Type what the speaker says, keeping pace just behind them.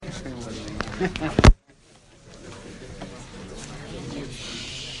Even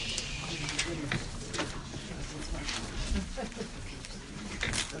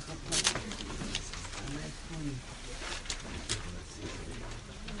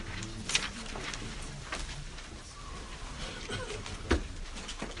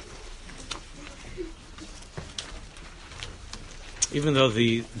though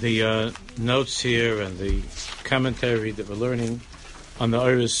the notes here and the commentary that we're learning on the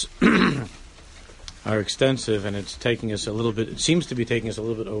Oris are extensive, and it's taking us a little bit, it seems to be taking us a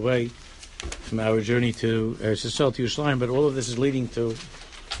little bit away from our journey to Eretz Yisrael, to Yerushalayim, but all of this is leading to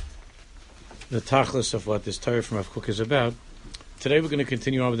the tachlis of what this Torah from Rav Kook is about. Today we're going to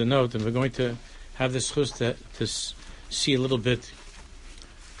continue on with the note, and we're going to have this chus to see a little bit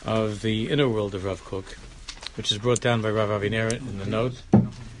of the inner world of Rav Kook, which is brought down by Rav Avinera in the note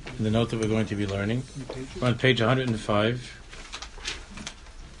that we're going to be learning. We're on page 105.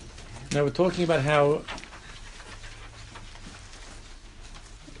 Now we're talking about how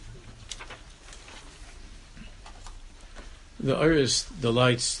the iris, the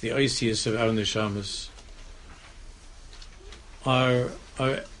lights, the ices of our neshamas are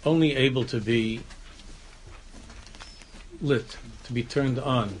only able to be lit, to be turned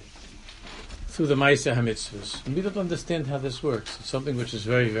on through the Ma'aseh HaMitzvahs. And we don't understand how this works. It's something which is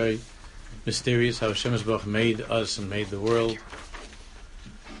very, very mysterious, how Hashem Yisbarach made us and made the world.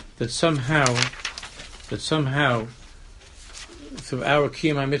 That somehow, through our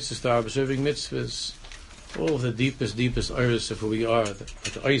Kiyam HaMitzvahs, through our observing mitzvahs, all of the deepest iris of who we are,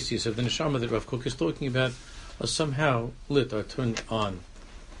 the isis of the neshama that Rav Kook is talking about, are somehow lit, are turned on.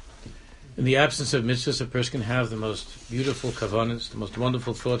 In the absence of mitzvahs, a person can have the most beautiful kavanas, the most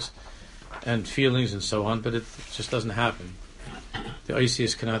wonderful thoughts and feelings and so on, but it just doesn't happen. The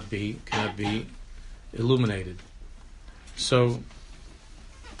isis cannot be illuminated. So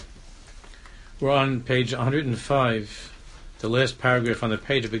we're on page 105, the last paragraph on the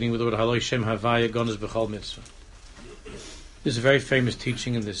page, beginning with the word Haloi Shem Havaya Gonos B'chol Mitzvah. This is a very famous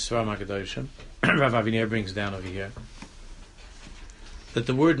teaching in the Sfarim HaKadoshim. Rav Avinir brings down over here that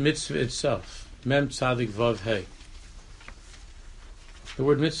the word mitzvah itself, Mem Tzadik Vav Hey, the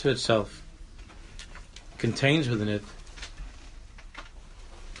word mitzvah itself contains within it,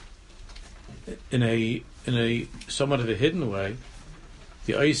 in a somewhat of a hidden way,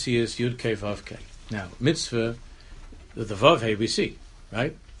 the Oisius Yud Kei Vav Kei. Now, mitzvah, the Vav Hey we see,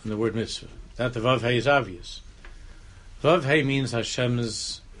 right? In the word mitzvah. That the Vav Hey is obvious. Vav Hey means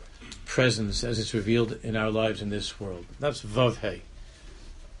Hashem's presence as it's revealed in our lives in this world. That's Vav Hey.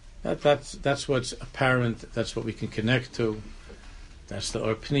 That's what's apparent, that's what we can connect to. That's the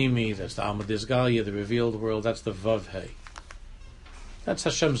Or Pnimi, that's the Alma Dizgalia, the revealed world, that's the Vav Hey. That's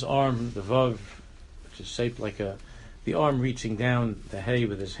Hashem's arm, the Vav, which is shaped like the arm reaching down, the Hey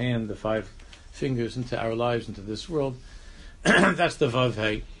with his hand, the 5 fingers into our lives, into this world. That's the Vav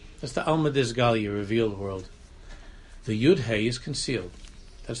Hey. That's the Alma Dizgalia, revealed world. The Yud Hey is concealed.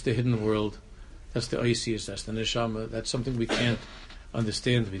 That's the hidden world. That's the Oisius, that's the Neshama. That's something we can't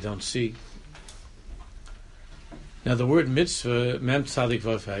understand, we don't see. Now the word mitzvah, Mem Tzadik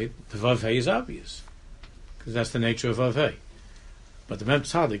Vav Hey, the Vav Hey is obvious, because that's the nature of Vav Hey. But the Mem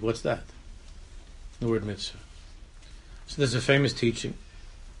Tzadik, what's that? The word mitzvah. So there's a famous teaching.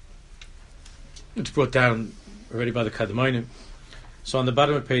 It's brought down already by the Kadmonim. So on the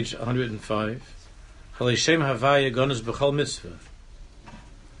bottom of page 105, Halei Shem Havaya Gonos B'chol Mitzvah.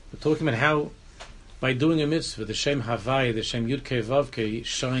 We're talking about how, by doing a mitzvah, the Shem Havaya, the Shem Yud Kei Vav Kei,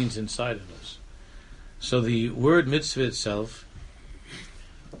 shines inside of us. So the word mitzvah itself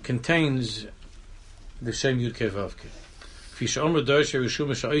contains the Shem Yud Kei Vav Kei. Fisha Omer Dorshe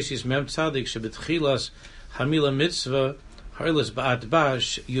Rishum Sha'osis Mem Tzadik Shebetchilas Hamila Mitzvah Harlas Ba'at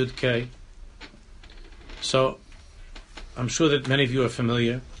Bash Yud Kei. So I'm sure that many of you are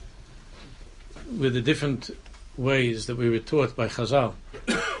familiar with the different ways that we were taught by Chazal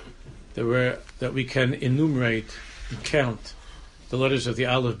that we can enumerate and count the letters of the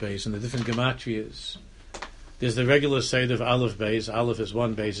Aleph Beis and the different gematrias. There's the regular Seder of Aleph Beis. Aleph is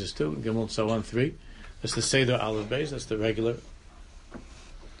 1, Beis is 2, and Gimel so on 3. That's the Seder Aleph Beis. That's the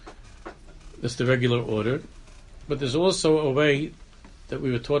regular order. But there's also a way that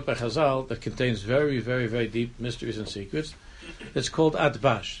we were taught by Chazal that contains very, very, very deep mysteries and secrets. It's called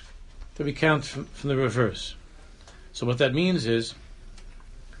Atbash, that we count from the reverse. So what that means is,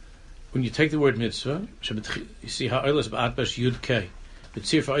 when you take the word mitzvah, you see ha'olas ba'atbash yud kei,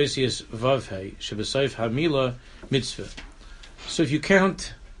 b'tzir fa'oisius vav hei, shebesoif ha'mila mitzvah. So if you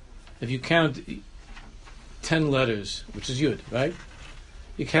count 10 letters, which is yud, right?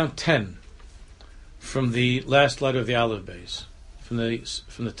 You count 10 from the last letter of the Aleph Beis, from the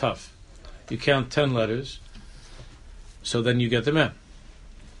Taf. you count 10 letters, so then you get the mem.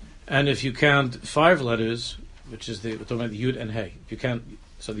 And if you count 5 letters, which is we're talking about the yud and hey. If you count,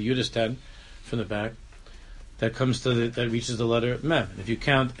 so the yud is 10 from the back. That comes to that reaches the letter mem. And if you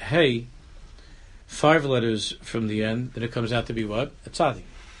count hey, 5 letters from the end, then it comes out to be what? A tzadi.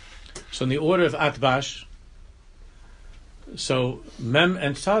 So in the order of atbash, so mem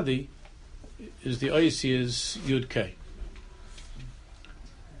and tzadi is the oisi is yud k.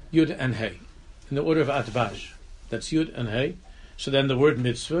 Yud and hey. In the order of atbash, that's yud and hey. So then the word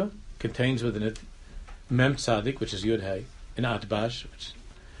mitzvah contains within it mem tzadik, which is yud hey, in atbash,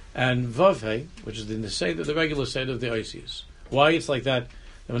 and vav hey, which is in the seder, the regular seder of the oisius. Why it's like that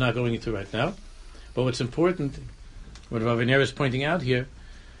we're not going into right now. But what's important, what Rav Ner is pointing out here,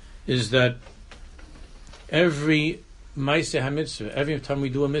 is that every Maaseh HaMitzvah, every time we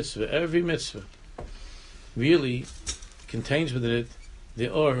do a mitzvah, every mitzvah really contains within it the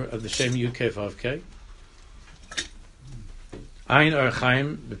or of the Shem Yud Kei Vav Kei. Ein Or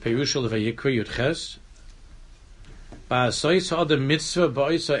Chaim b'Perushal Vayikra Yud Ches. Ba'asois ha'adam mitzvah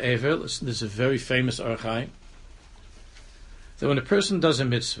ba'oisa evel. This is a very famous Or Chaim. That when a person does a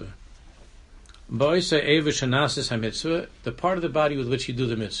mitzvah, ba'oisa evel shenasis ha-mitzvah, the part of the body with which you do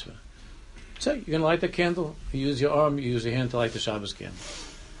the mitzvah. So you're going to light the candle. You use your arm, you use your hand to light the Shabbos candle.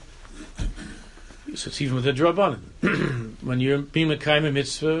 So it's even with the Drabanan. When you're being Mekayim a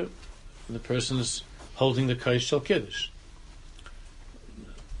mitzvah, the person is holding the Kaish Shel Kiddush.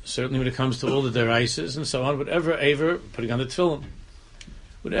 Certainly when it comes to all the deraises and so on, whatever aver, putting on the tefillin,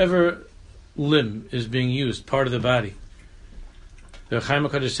 whatever limb is being used, part of the body. The Chaim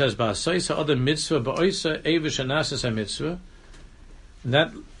HaKadosh says, Ba'asayis ha'adam mitzvah ba'oisa aver shenasis ha-mitzvah,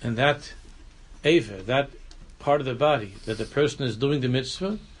 and that aver, that part of the body that the person is doing the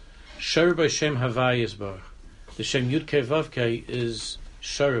mitzvah, Shar by Shem Havai is Baruch. The Shem Yud Kei Vav Kei is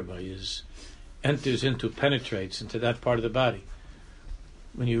Sharabai, enters into, penetrates into that part of the body.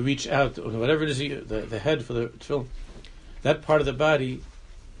 When you reach out, or whatever it is, the head for the tefillin, that part of the body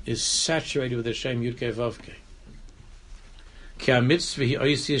is saturated with the Shem Yud Kei Vav Kei. Ki ha-mitzvah hi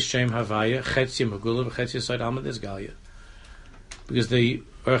oisi is Shem Havaya, Chetzi Megula, Chetzi Yisod Alma Desgalia. Because the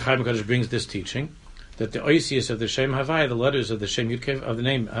Or Chaim HaKadosh brings this teaching, that the oisius of the Shem Havaya, the letters of the Shem Yud Kei, of the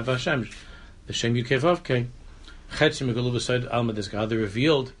name of Hashem, the Shem Yud Kei Vav Kei, Chetzi Megulu B'Sod Alma Desgalia, the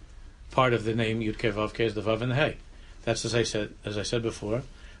revealed part of the name Yud Kei Vav Kei is the Vav and the Hey. That's as I said before,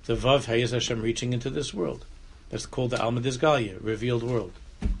 the Vav Hey is Hashem reaching into this world. That's called the Alma Desgalia, revealed world.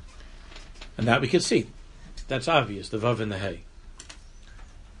 And that we can see. That's obvious, the Vav and the Hey.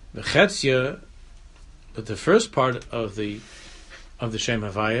 The Chetzia, but the first part of the Shem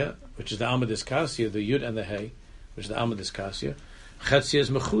Havaya, which is the Alma Desgalia, the Yud and the Hey, which is the Alma Desgalia, Chetzia is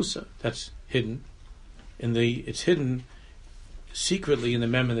Mechusa, that's hidden. It's hidden secretly in the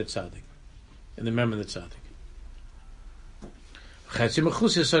Mem and the Tzadik. In the Mem and the Tzadik. Chetzia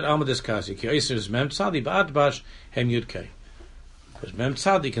Mechusa is Alma Desgalia. Ki Oiser is Mem Tzadik, Ba'adbash, Hem Yud Kei. Because Mem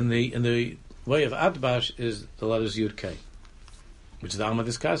Tzadik in the way of Adbash is the letters Yud Kei, which is the Alma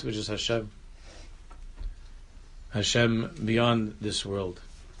Desgalia, which is Hashem. Hashem beyond this world.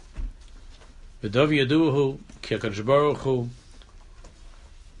 V'dov yaduhu ki HaKadosh Baruch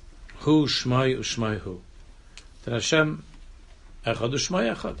Hu Shmai u'Shmai Hu. That Hashem Echad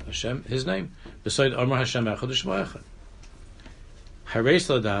u'Shmai Echad. Hashem, His name. Beside Amar Hashem Echad u'Shmai Echad. Hareis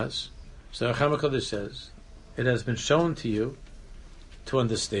Ladas. So Chaim HaKadosh says, it has been shown to you to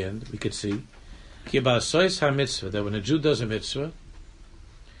understand. We could see ki ba'asois ha-mitzvah, that when a Jew does a mitzvah,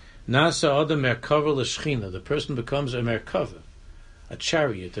 Nasa Adam Merkava L'Shchina, the person becomes a Merkava, a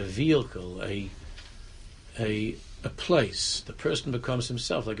chariot, a vehicle, a place. The person becomes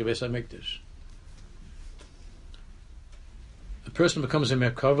himself, like a Beis HaMikdash. The person becomes a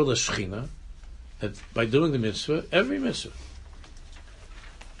Merkava L'Shchina, that by doing the mitzvah, every mitzvah,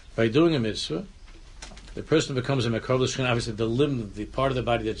 by doing a mitzvah, the person becomes a Merkava L'Shchina. Obviously, the limb, the part of the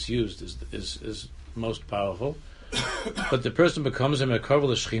body that's used is most powerful. But the person becomes a Merkava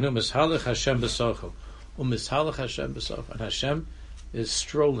L'Shchina, Mishalach Hashem B'Socho, Mishalach Hashem B'Socho, and Hashem is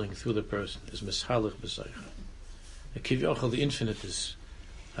strolling through the person, is Mishalach B'Socho. The Kivyochel, the infinite, is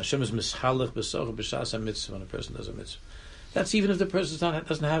Hashem is Mishalach B'Socho B'Shas HaMitzvah, when a person does a mitzvah. That's even if the person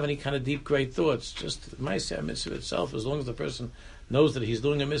doesn't have any kind of deep, great thoughts. Just the Maaseh HaMitzvah itself, as long as the person knows that he's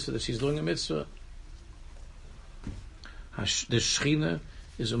doing a mitzvah, that she's doing a mitzvah. The Shechina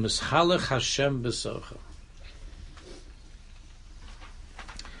is Mishalach Hashem B'Socho.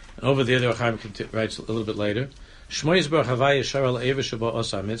 And over there, the Chaim writes a little bit later, Shmoyis Bar Havaya Sharal Eva Shaba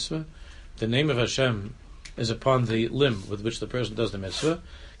Osa Mitzvah. The name of Hashem is upon the limb with which the person does the mitzvah.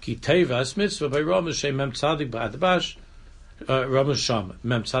 Ki Tevas Mitzvah by Rom Shem Mem Tzadik Ba'adbash Ramos Sham,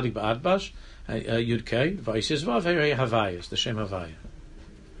 Mem Tzadik Ba'adbash, Yud Kei, Vaisis Vav, Hey Havayas, the Shem Havaya.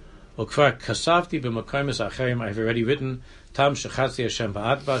 Okvar Kasavti b'Makomis Acherim, I've already written, Tam Shechatzi Hashem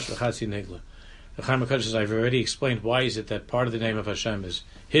Ba'adbash, V'chatzi Nigla. The Chaim HaKadosh says, I've already explained why is it that part of the name of Hashem is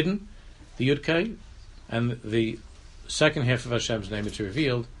hidden, the Yud Kei, and the second half of Hashem's name is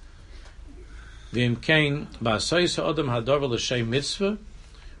revealed. V'im Kain Ba'asayis Ha'odam Ha'davar L'Shem Mitzvah,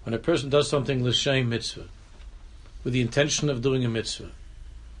 when a person does something L'Shem Mitzvah, with the intention of doing a mitzvah.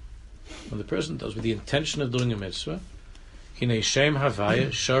 When the person does with the intention of doing a mitzvah, Hinei Shem Havaya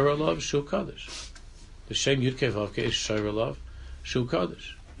Shoralav Shu Kaddish. The Shem Yud Kei Vav Kei is Shoralav Shu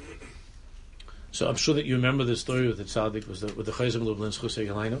Kaddish. So I'm sure that you remember the story with the tzaddik, with the Chayzer Lublin, Chusei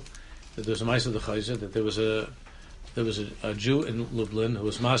Gelaino, that there was a mice of the Chayzer, that there was a Jew in Lublin who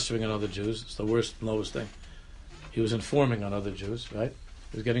was mastering on other Jews. It's the worst and lowest thing. He was informing on other Jews, right?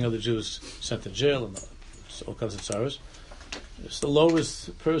 He was getting other Jews sent to jail and all kinds of sorrows. It's the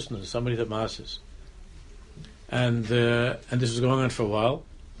lowest person, is somebody that masses. And this was going on for a while.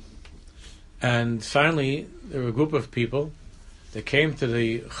 And finally, there were a group of people that came to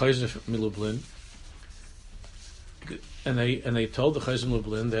the Chayzer Lublin, and they told the Chayzer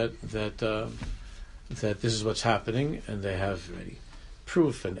Lublin that this is what's happening, and they have already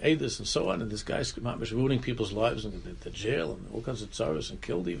proof and edus and so on, and this guy's ruining people's lives and the jail and all kinds of tzaras and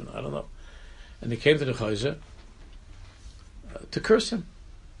killed even, I don't know. And they came to the Chayzer to curse him,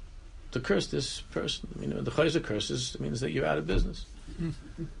 to curse this person. I mean, when the Chayzer curses, it means that you're out of business.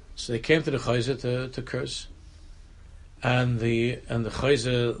 So they came to the Chayzer to curse, and the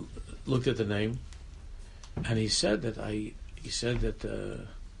Chayzer looked at the name, and he said that when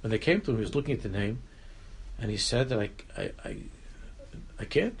they came to him, he was looking at the name, and he said that I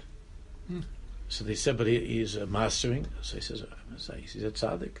can't. So they said, but he's mastering. So he says, he's a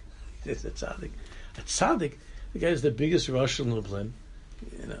tzaddik. He's a tzaddik. A tzaddik. The guy is the biggest Rosh in Lublin,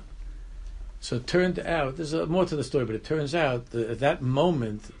 you know. So it turned out, there's more to the story, but it turns out that at that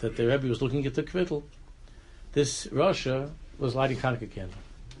moment that the Rebbe was looking at the kvittel, this Rasha was lighting Hanukkah candle.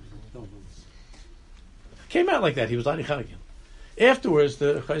 It came out like that. He was lighting Hanukkah candle. Afterwards,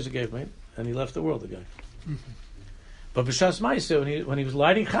 the Chayzer gave me, and he left the world, the guy. But B'Shas Ma'aseh, when he was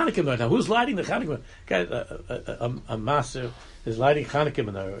lighting Hanukkah menorah, now who's lighting the Hanukkah menorah? A master is lighting Hanukkah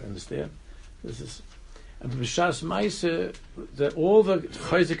menorah, understand? This is, and B'Shas Ma'aseh, that all the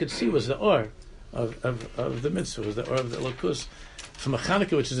Chayzer could see was the or of the mitzvah, was the or of the Elokus from a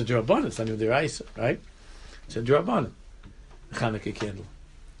Hanukkah, which is a D'Rabbanan, it's not even the Raisa, right? It's a D'Rabbanan, the Hanukkah candle.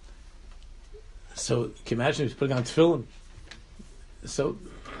 So you can imagine he's putting on tefillin. So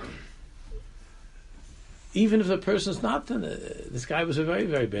even if the person's not, this guy was a very,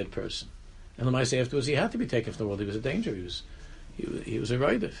 very bad person. And the Maaseh afterwards, he had to be taken from the world. He was a danger. He was a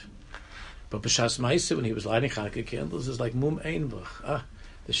Raidif. But B'Shas Maaseh, when he was lighting Hanukkah candles, is like Mum Einbach.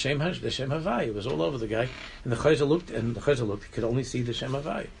 The Shem Havai. It was all over the guy. And the Chayzer looked, he could only see the Shem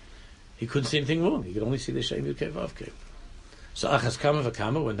Havai. He couldn't see anything wrong. He could only see the Shem Yud Kei Vav Kei. So Achas Kama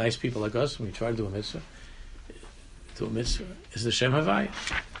V'Kama, when nice people like us, when we try to do a mitzvah, is the Shem Havai.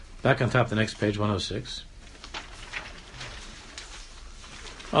 Back on top, the next page, 106.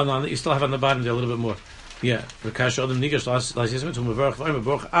 Oh no, you still have on the bottom there a little bit more. Yeah. V'kash Odom Nigash L'Asiyismet Hu Mevorach V'Omer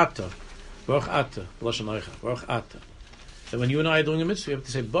Baruch Ata. Baruch Ata. B'Lashon Oicha. Baruch Ata. That when you and I are doing a mitzvah, you have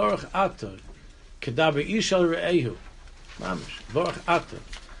to say Baruch Ata. Kedaber Ishal Re'ehu. Mamish. Baruch Ata.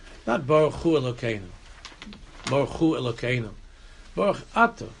 Not Baruch Hu Elokeinu. Baruch Hu Elokeinu. Baruch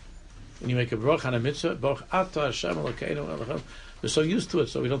Ata. When you make a baruch on a mitzvah, Baruch Ata Hashem Elokeinu. We're so used to it,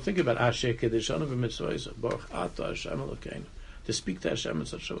 so we don't think about Asher Kedeshanu b'mitzvah. Baruch Ata Hashem Elokeinu. To speak to Hashem in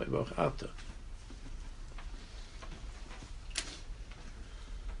such a way, Baruch Ata.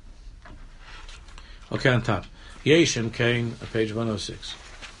 Okay, on top. Yeshem Kain, page 106.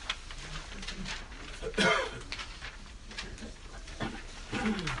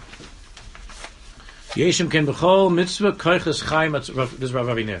 Yeshem Kain b'chol mitzvah koiches chaim. This is Rav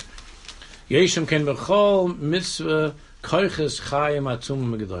Aviner. Yeshem Kain b'chol mitzvah koiches chaim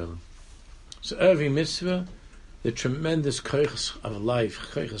atzum megedolim. So every mitzvah, the tremendous koiches of life,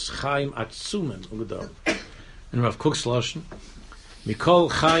 koiches chaim atzum megedolim. And Rav Kook's lashon,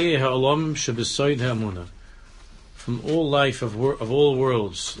 mikol chaye ha'olam shebesoid ha'amunah. From all life of all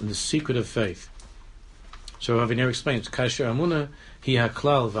worlds, in the secret of faith. So Rav Aviner explains, kasher amunah hi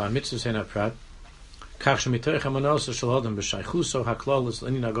haklal va'amitzvos hen ha'prat. That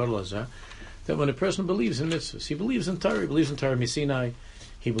when a person believes in mitzvahs, he believes in Torah Misinai,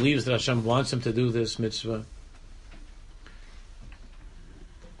 he believes that Hashem wants him to do this mitzvah.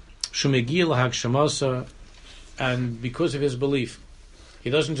 And because of his belief,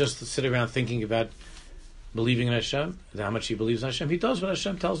 he doesn't just sit around thinking about believing in Hashem, how much he believes in Hashem, he does what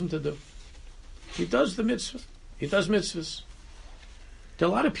Hashem tells him to do. He does the mitzvah. He does mitzvahs. There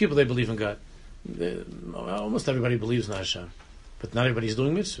are a lot of people, they believe in God. Almost everybody believes in Hashem. But not everybody's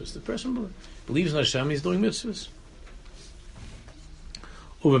doing mitzvahs. The person believes in Hashem, he's doing mitzvahs.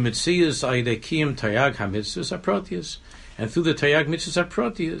 Uva mitzvahs aidekiyim tayag ha-mitzvahs ha-protiyas. And through the tayag mitzvahs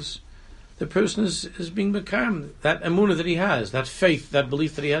ha-protiyas, the person is being become that emunah that he has, that faith, that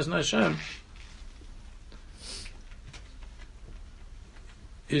belief that he has in Hashem,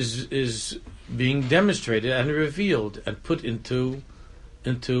 is being demonstrated and revealed and put into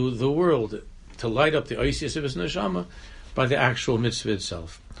the world to light up the oisius of his neshama by the actual mitzvah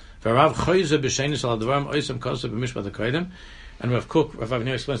itself. And Rav Kook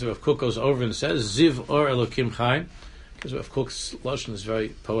explains that Rav Kook goes over and says, Ziv or Elokim Chaim, because Rav Kook's lashon is very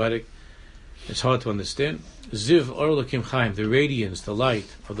poetic. It's hard to understand. Ziv or Elokim Chaim, the radiance, the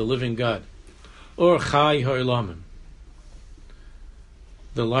light of the living God. Or Chai Ha'olamim,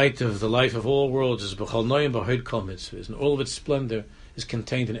 the light of the life of all worlds, is B'chol Noyim B'hoid Kol Mitzvahs, and all of its splendor is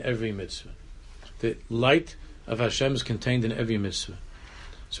contained in every mitzvah. The light of Hashem is contained in every mitzvah.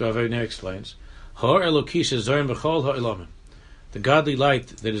 So Rav Aviner explains, Ha'or Elokish is Zorim B'chol Ha'olamim, the godly light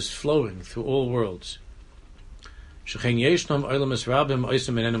that is flowing through all worlds. Shechein Yeshnom Olamas Rabim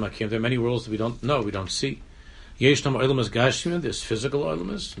Oisim Menenim Hakim. There are many worlds that we don't know, we don't see. Yeshnom Olamas Gashmim, there's physical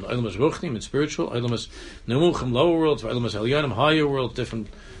Olamas, and Olamas Ruchnim, and spiritual Olamas Nemuchim, lower worlds, Olamas Elyonim, higher worlds, different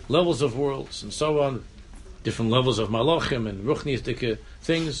levels of worlds, and so on, different levels of Malachim and Ruchnistic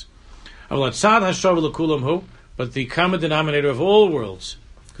things. But the common denominator of all worlds,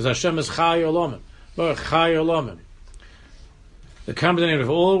 because Hashem is Chai Olamim, Baruch Chai Olamim. The common denominator of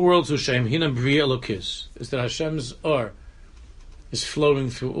all worlds, Hashem Hinam Bria Elokis, is that Hashem's Or is flowing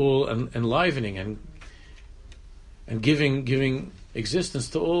through all and enlivening and giving existence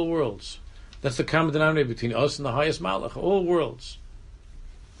to all worlds. That's the common denominator between us and the highest Malach, all worlds.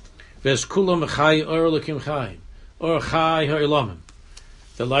 Ves kulam Chai Or Elokim Chaim, Or Chai Ha'olamim,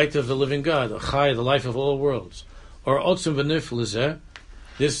 the light of the living God, Chai, the life of all worlds. Or Otzim V'nifl Lizeh,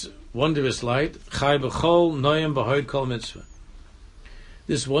 this wondrous light, Chai B'chol Noyim B'hoid Kol Mitzvah.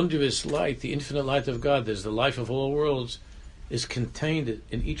 This wondrous light, the infinite light of God, that is the life of all worlds, is contained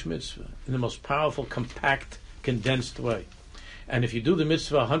in each mitzvah in the most powerful, compact, condensed way. And if you do the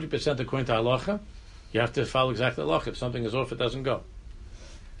mitzvah 100% according to halacha, you have to follow exactly halacha. If something is off, it doesn't go.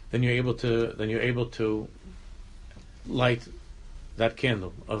 Then you're able to light that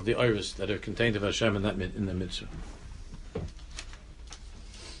candle of the iris that are contained of Hashem in the mitzvah.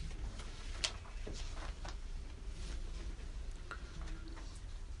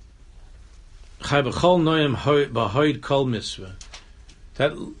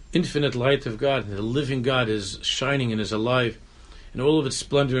 That infinite light of God, the living God, is shining and is alive in all of its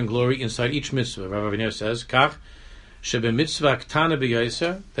splendor and glory inside each mitzvah. Rav Aviner says, Kach, shebe mitzvah ktana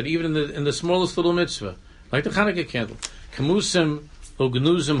b'yaiser, that even in the smallest little mitzvah, like the Chanukah candle, kamusim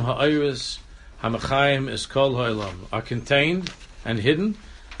ugnuzim ha'iris hamachayim eskol ha'elam, are contained and hidden,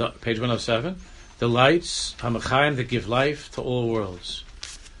 page 107, the lights, hamachayim, that give life to all worlds.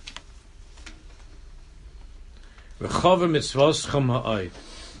 Rechava mitzvoschem ha'oid.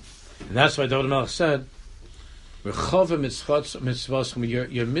 And that's why David Melech said, Rechava mitzvoschem,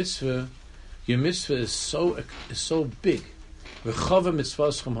 your mitzvah is so big. Rechava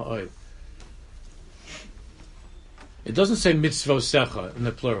mitzvoschem ha'oid. It doesn't say mitzvosecha in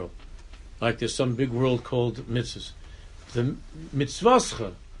the plural, like there's some big world called mitzvahs. The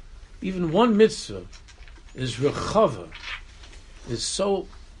mitzvoscha, even one mitzvah, is rechava, is so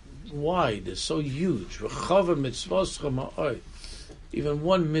wide, is so huge. Rechava mitzvoscha ma'oid. Even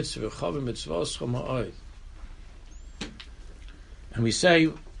one mitzvah, rechava mitzvoscha ma'oid. And we say,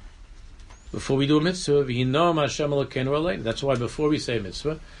 before we do a mitzvah, v'hinam Hashem Elokeinu aleinu. That's why before we say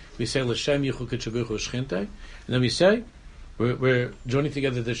mitzvah, we say l'shem yichud k'tzabuchu shchinte, and then we say we're joining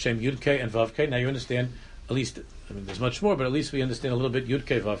together the Shem Yud K and Vav K. Now you understand, at least, I mean, there's much more, but at least we understand a little bit Yud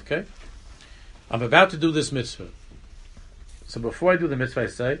K, Vav K. I'm about to do this mitzvah. So before I do the mitzvah, I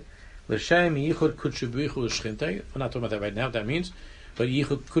say l'shem yichud k'tzabuchu shchinte. We're not talking about that right now. What that means, but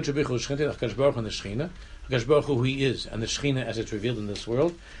yichud k'tzabuchu shchinte, HaKadosh Baruch Hu and the Shechina. HaKadosh Baruch Hu, who He is, and the Shechina as it's revealed in this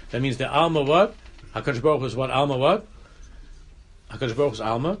world. That means the Alma what? HaKadosh Baruch Hu is what? Alma what? HaKadosh Baruch Hu's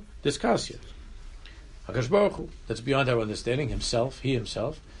Alma, this Kasya. HaKadosh Baruch Hu, that's beyond our understanding, Himself, He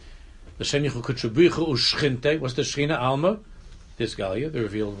Himself. L'shem yichud k'tzabuchu u'shchinte. What's the Shechina? Alma, this Galia, the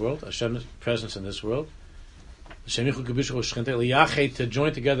revealed world, Hashem's presence in this world. L'shem yichud k'tzabuchu u'shchinte liyachet, to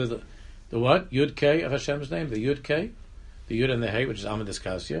join together the what? Yud K of Hashem's name, the Yud K, the Yud and the Hey, which is Alma this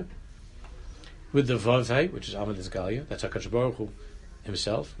Kasya, with the Vav Hey, which is Alma this Galia, that's HaKadosh Baruch Hu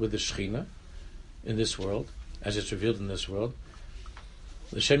Himself, with the Shechina, in this world, as it's revealed in this world.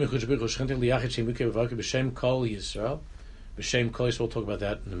 L'shem Yechush B'Ruch Shchinta L'Yachid Shem Yukei V'Avkei B'Shem Kol Yisrael. B'Shem Kol Yisrael, we'll talk about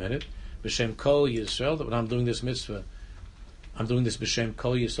that in a minute. B'Shem Kol Yisrael, that when I'm doing this mitzvah, I'm doing this B'Shem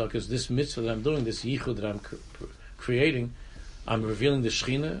Kol Yisrael, because this mitzvah that I'm doing, this yichud that I'm creating, I'm revealing the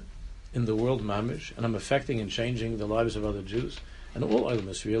Shechina in the world mamish, and I'm affecting and changing the lives of other Jews, and all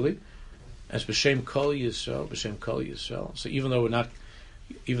Olamus really, as B'Shem Kol Yisrael, B'Shem Kol Yisrael. So even though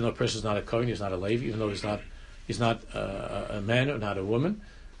a person is not a Kohen, he's not a Levi, even though he's not a man or not a woman,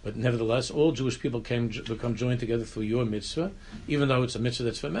 but nevertheless, all Jewish people become joined together through your mitzvah, even though it's a mitzvah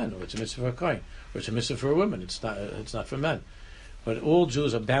that's for men, or it's a mitzvah for a Kohen, or it's a mitzvah for a woman. It's not for men. But all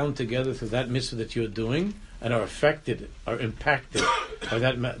Jews are bound together through that mitzvah that you're doing, and are impacted by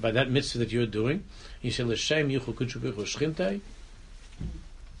that mitzvah that you're doing. You say, L'Shem Yichud Kudshu B'Ruch Shchintei,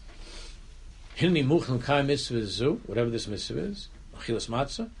 Hinni Muchel Kai Mitzvah Zu, whatever this mitzvah is, Achilas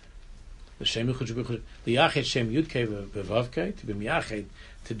Matzah, L'Shem Yichud B'Ruch L'Yachid Shem Yudkei V'Vavkei, to be miyached,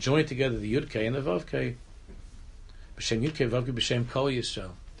 to join together the Yudkei and the Vavkei, B'Shem Yudkei V'Vavkei B'Shem Kol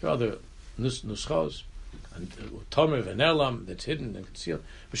Yisrael. There are other nuschos, and Tomer V'Nelam, that's hidden and concealed.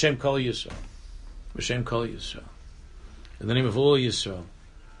 B'Shem Kol Yisrael. B'Shem Kol Yisrael. In the name of all Yisrael.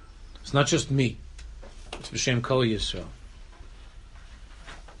 It's not just me. It's B'Shem Kol Yisrael.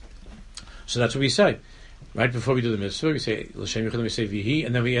 So that's what we say. Right before we do the mitzvah, we say, L'Shem Yichud, we say, V'hi,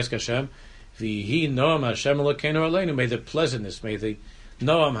 and then we ask Hashem, V'hi Noam Hashem Elokeinu Aleinu, may the pleasantness, may the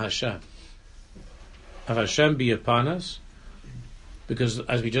Noam Hashem of Hashem be upon us, because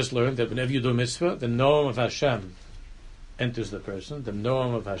as we just learned, that whenever you do a mitzvah, the Noam of Hashem enters the person, the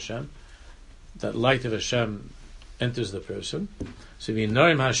Noam of Hashem, that light of Hashem enters the person. So we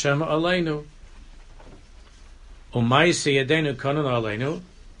know Hashem Aleinu, Umayse Yadenu Kanan Aleinu,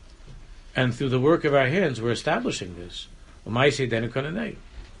 and through the work of our hands, we're establishing this. Umayse Yadenu Kananei.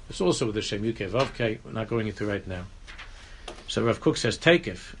 It's also with the Shem Yukei Vavkei. We're not going into right now. So Rav Kook says,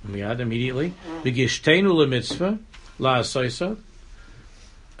 Takef miyad immediately. V'gishteinu lemitzvah la'asoisa.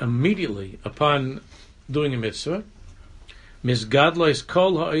 Immediately upon doing a mitzvah, Mizgadlos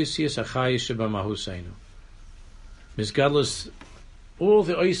kol ha'oisius achayis shebamahuseinu. Mizgadlos, all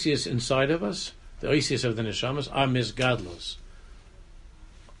the oisius inside of us, the oisius of the neshamas, are mizgadlos,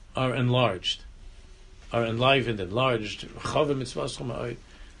 are enlarged, are enlivened, enlarged.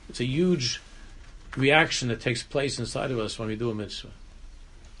 It's a huge reaction that takes place inside of us when we do a mitzvah.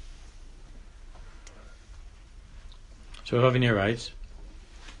 So Rav Aviner writes,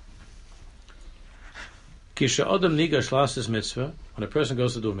 Kisha Adam Nigash Lasis Mitzvah, when a person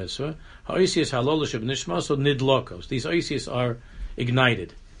goes to do a mitzvah, Ha'oisius halolosh b'nishma, so nidlokos. These oisius are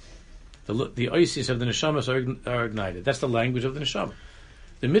ignited. The oisius of the neshamas are ignited. That's the language of the neshama.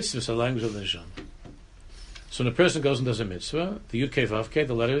 The mitzvahs are the language of the neshama. So when a person goes and does a mitzvah, the Yud Kei Vav Kei,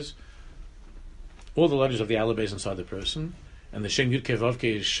 the letters, all the letters of the alabase inside the person, and the Shem Yud Kei Vav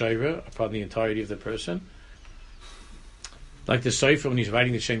Kei is Shaira upon the entirety of the person. Like the Sefer, when he's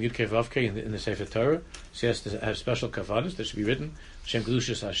writing the Shem Yud Kei Vav Kei in the Sefer Torah, so he has to have special kavanas that should be written, Shem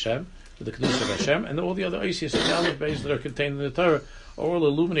Kedushas Hashem, with the Kedush of Hashem, and all the other Oisius and alabase that are contained in the Torah are all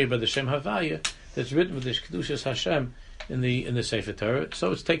illuminated by the Shem Havaya that's written with the Kedushas Hashem in the Sefer Torah.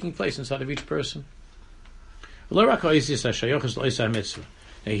 So it's taking place inside of each person. Now here's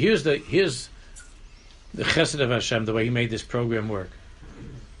the chesed of Hashem, the way He made this program work.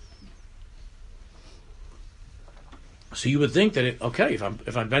 So you would think that if I'm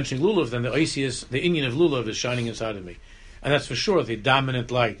benching lulav, then the oisius, the inyan of lulav, is shining inside of me, and that's for sure the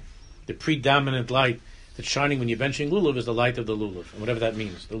dominant light, the predominant light that's shining when you're benching lulav is the light of the lulav, and whatever that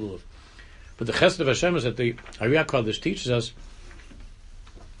means, the lulav. But the chesed of Hashem is that the Ariya Kodesh teaches us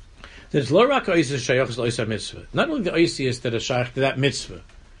that it's lo rak oisius shayachos l'oisah mitzvah. Not only the oisius that are shayach to that mitzvah,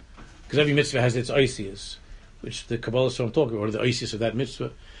 because every mitzvah has its oisius, which the Kabbalah is talking about, or the oisius of that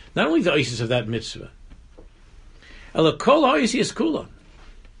mitzvah. Not only the oisius of that mitzvah, ela kol ha'oisius kulon.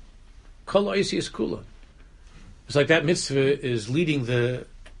 Kol ha'oisius kulon. It's like that mitzvah is leading the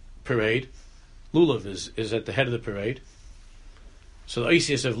parade. Lulav is at the head of the parade. So the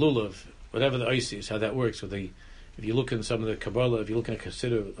oisius of lulav, whatever the oisius, how that works with if you look in some of the Kabbalah, if you look in a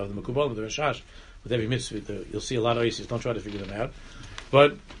Chassidut of the Mekubalim, the Rashash, with every mitzvah, you'll see a lot of oisius. Don't try to figure them out.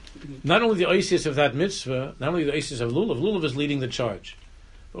 But not only the oisius of that mitzvah, not only the oisius of lulav is leading the charge,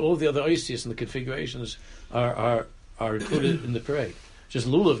 but all the other oisius and the configurations are included in the parade. Just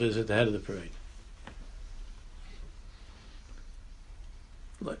lulav is at the head of the parade.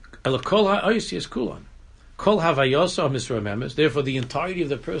 Like kol ha'oisius kulon, kol havayasa misroimemes. Therefore, the entirety of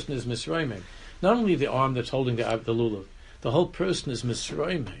the person is misroimem. Not only the arm that's holding the lulav, the whole person is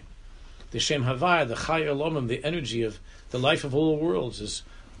misroimem. The Shem Havaya, the Chai Olamim, the energy of the life of all the worlds is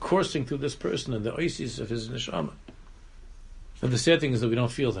coursing through this person and the oasis of his neshama. And the sad thing is that we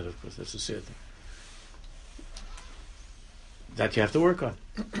don't feel that, of course. That's the sad thing. That you have to work on.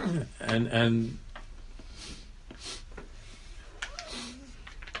 and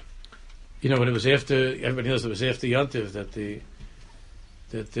when it was after, everybody knows it was after Yontiv that the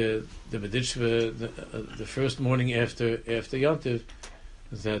B'dishva, the first morning after Yontiv,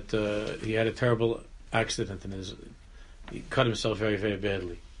 that he had a terrible accident and he cut himself very, very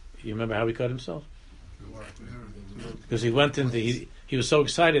badly. You remember how he cut himself? Because he went into he was so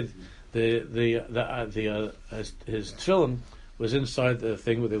excited. His tefillin was inside the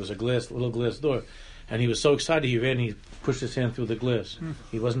thing where there was a little glass door, and he was so excited he ran. He pushed his hand through the glass.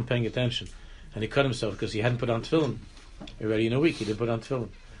 He wasn't paying attention, and he cut himself because he hadn't put on tefillin already in a week. He didn't put on tefillin,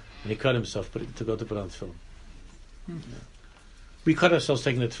 and he cut himself to go to put on tefillin. Yeah. We cut ourselves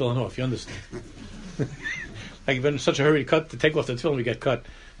taking the tefillin off. You understand? Like if we're in such a hurry to take off the tefillin, we get cut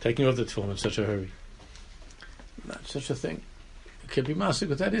taking off the tefillin in such a hurry. Not such a thing. It can't be masik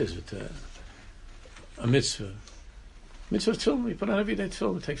what that is. But a mitzvah. Mitzvah tefillin, we put on every day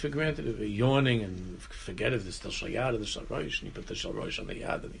tefillin. We take for granted. We're yawning and forget if there's still shal yad or the shal rosh, and you put the shal rosh on the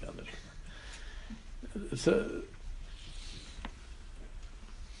yad and the other. It's a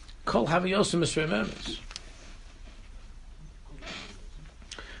kol haviyos misrememes.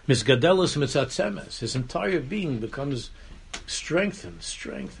 Misgadelus mitzatzemes. His entire being becomes strengthened.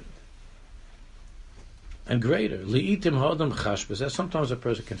 And greater. Li'itim ha'adam chashbes. Sometimes a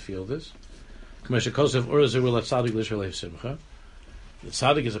person can feel this. The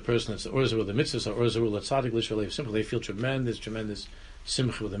tzaddik is a person that's or zerul the mitzvahs, or zerul tzaddik l'shalei simcha. They feel tremendous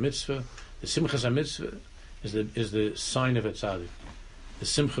simcha with the mitzvah. The simcha mitzvah is the sign of a tzaddik. The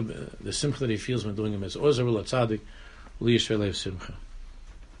simcha that he feels when doing a mitzvah. Or zerul tzaddik l'shalei simcha.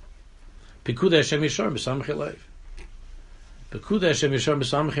 Pikuda Hashem yishar b'samach eleiv. Pikuda Hashem yishar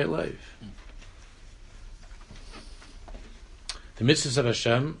b'samach eleiv. The mitzvahs of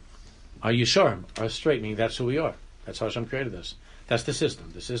Hashem are yisharim, are straight, meaning that's who we are. That's how Hashem created us. That's the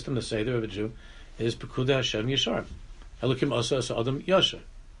system. The system, the seder of a Jew, is Pekuda Hashem yisharim. Elokim asa adam yasher.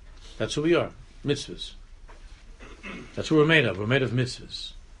 That's who we are. Mitzvahs. That's who we're made of. We're made of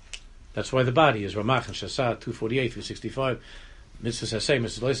mitzvahs. That's why the body is Ramach and Shasat 248, 365. Mitzvahs say,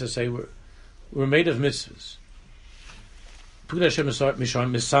 mitzvahs say, we're made of mitzvahs. Pekuda Hashem yisharim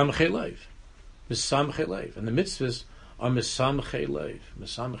misamchei leiv. Misamchei leiv. And the mitzvahs are misamchei leiv.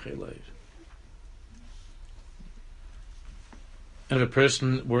 Misamchei leiv. And if a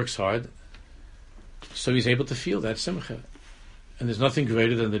person works hard, so he's able to feel that simcha. And there's nothing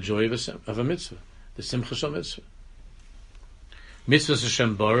greater than the joy of a mitzvah. The simcha shel mitzvah. Mitzvah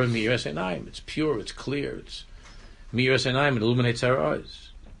Hashem bara mi'yiras einayim. It's pure, it's clear, it's mi'yiras einayim. It illuminates our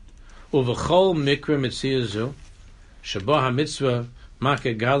eyes. Uv'chol mikra mitzvah zu, sheba ha-mitzvah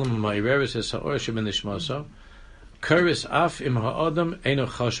makeh galam ma'ireres es ha'or sheben nishmaso, kuris af im ha'adam eino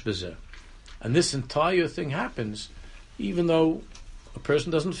chash b'zeh. And this entire thing happens even though a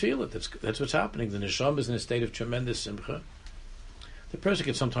person doesn't feel it. That's what's happening. The neshama is in a state of tremendous simcha. The person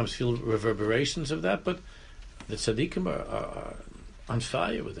can sometimes feel reverberations of that, but the tzaddikim are on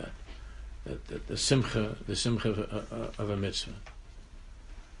fire with that. The simcha of a mitzvah.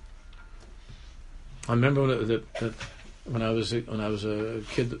 I remember that when I was a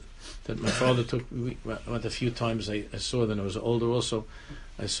kid, that my father took. We went a few times. I saw that I was older. Also,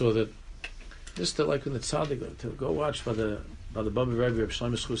 I saw that just like when the tzaddik to go watch by the Baba Rebbe of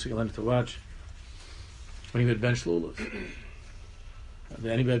Shlomo Schusik to watch when he would bench lulav.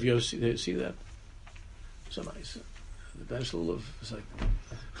 Did anybody of you ever see that? So nice. The bench lulav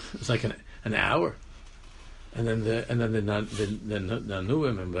was like an hour, and then the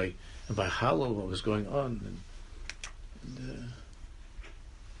nanuim and by Hallel what was going on, and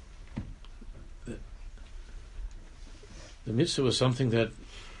the mitzvah was something that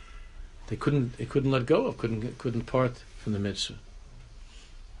they couldn't let go of, couldn't part from the mitzvah.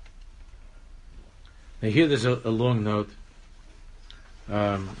 Now here there's a long note.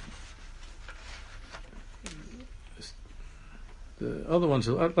 The other ones,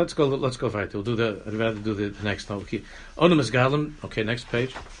 let's go right. We'll do that. I'd rather do the next note. Onam is Gadlam. Okay, next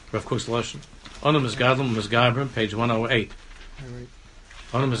page. Rav Kook's Lashon. Onam is Gadlam, Mizgabrim, page 108.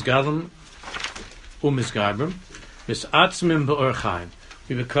 Onam is Gadlam, Mizgabrim, Misatzmim be'orchaim.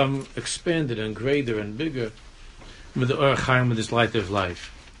 We become expanded and greater and bigger with the orchaim, with this light of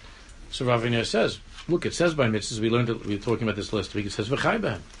life. So RavIner says, look, it says by mitzvahs, we learned it, we were talking about this last week, it says v'chai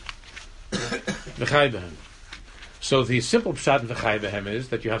b'hem. V'chai b'hem. So the simple pshat in v'chai b'hem is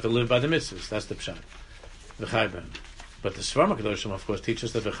that you have to live by the mitzvahs. That's the pshat. V'chai b'hem. But the Svarma Kedoshim, of course,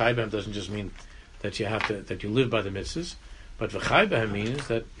 teaches that v'chai b'hem doesn't just mean that you live by the mitzvahs, But v'chai b'hem means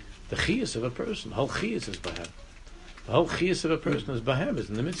that the chiyus of a person, the whole chiyus is b'hem. The whole chiyus of a person is b'hem, is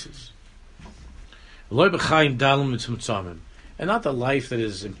in the mitzvahs. V'loi b'chayim dalim mitzvah, and not the life that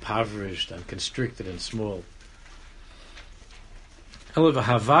is impoverished and constricted and small. Rav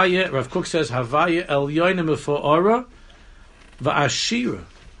Kook says, Havaya el yoyne mefo'ara va'ashira.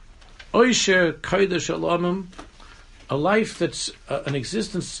 Oisher kodesh alamim, a life that's an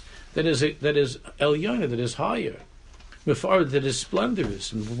existence that is el yoyne, that is higher. Mefo'ara, that is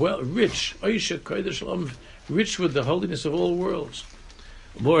splendorous and rich. Oisher kodesh alamim, rich with the holiness of all worlds.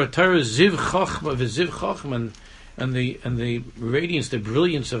 More Torah ziv chachma v'ziv chachma, and the radiance, the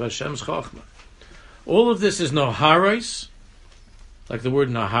brilliance of Hashem's chachma. All of this is noharais. Like the word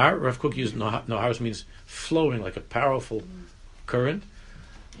nahar, Rav Kook used nahar means flowing, like a powerful current,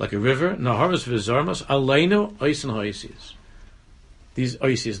 like a river. Naharas v'zarmas aleinu oisin ha'oisius. These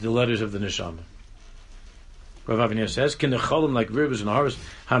oisius, the letters of the neshama. Rav Aviner says, "Kin nechalim like rivers and naharas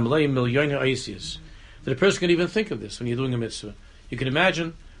hamlei milyoner oisius." That a person can even think of this when you're doing a mitzvah. You can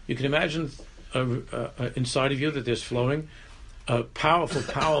imagine inside of you that there's flowing a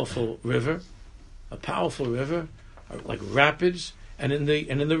powerful river, like rapids. And in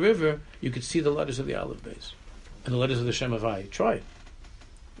the river, you could see the letters of the Aleph Beis and the letters of the Shem Havai. Try it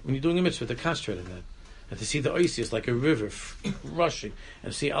when you're doing a mitzvah to concentrate on that, and to see the oisius like a river rushing,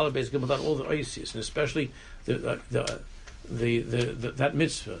 and see Aleph Beis Gimel Dal, all the oisius, and especially that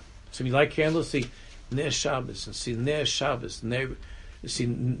mitzvah. So you light candles, see Ner Shabbos, and see Ner Shabbos, see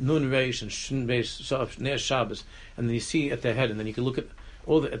Nun Reish and Shin Reish Ner Shabbos, and then you see at the head, and then you can look at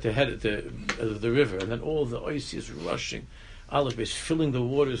at the head of the river, and then all the oisius rushing. Aleph Beis filling the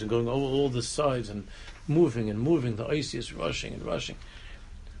waters and going over all the sides and moving, the ice is rushing and rushing.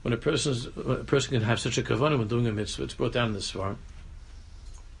 When a person can have such a kavanah when doing a mitzvah, it's brought down in the Svarim.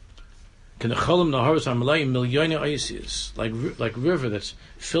 Like river that's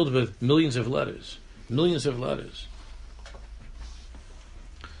filled with millions of letters.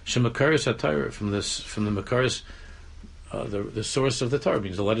 Shemakaris HaTorah, from the Makaris, the source of the Torah,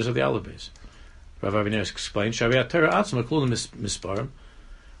 means the letters of the Aleph Beis. Rav Aviner explained, Shariat Torah atzma klulim misparim,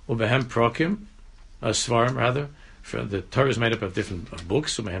 ubehem prokim, svarim rather. The Torah is made up of different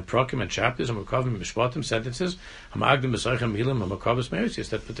books, ubehem prokim and chapters, umakavim mishpatim, sentences, hamagdim b'saychem hilim, umakavim me'oisius,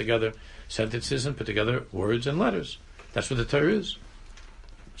 that put together sentences and put together words and letters. That's what the Torah is.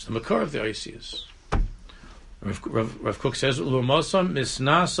 It's the makar of the oisius. Rav Kook says, u'lomosam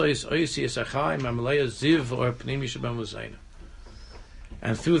misnasois oisius achai mamaleya ziv or pnimi shabam uzaina.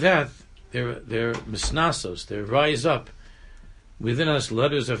 And through that, they're misnasos, they rise up within us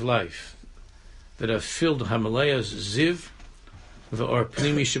letters of life that are filled Himalayas ziv or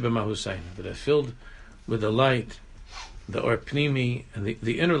pnimi shebamahusain, that are filled with the light, the or pnimi, and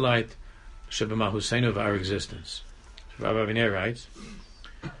the inner light shebamahusain of our existence. Rabbi Aviner writes,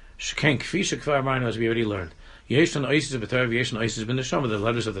 Sheken kfi shekvar marnu, as we already learned. Yeshan oisis of the Torah, yeshan oisis ben neshama, the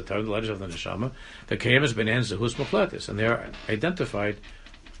letters of the Torah, the letters of the neshama, the keyemes ben enz zehus mukletis, and they are identified.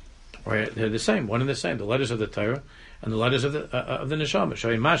 Or they're the same, one and the same. The letters of the Torah and the letters of the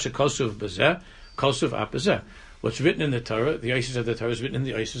neshama. Masha kosuv bezeh, kosuv apezeh. What's written in the Torah, the isis of the Torah, is written in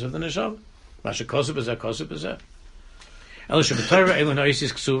the isis of the neshama. Masha kosuv bezeh, kosuv bezeh. Elisha b'Torah elon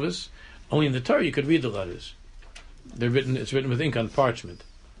isis ksuvas. Only in the Torah you could read the letters. They're written. It's written with ink on parchment.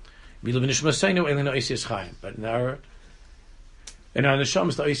 But in our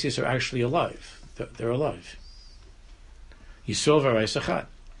neshamas, the isis are actually alive. They're alive. Yisrael v'Arais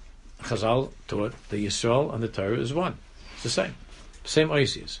Chazal taught the Yisrael and the Torah is one. It's the same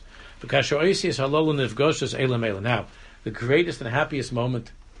oisius. Because oisius halolu nifgoshus elam elam. Now, the greatest and happiest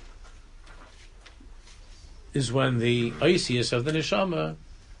moment is when the oisius of the neshama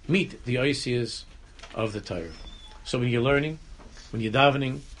meet the oisius of the Torah. So when you're learning, when you're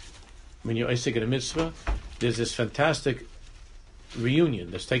davening, when you're oisik at a mitzvah, there's this fantastic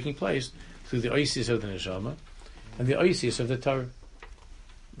reunion that's taking place through the oisius of the neshama and the oisius of the Torah.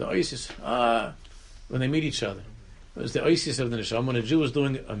 The oasis, when they meet each other. It was the oasis of the neshama. When a Jew was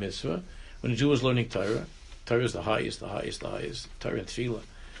doing a mitzvah, when a Jew was learning Torah is the highest, Torah and Tefillah.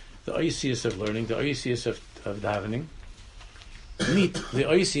 The oasis of learning, the oasis of davening, meet the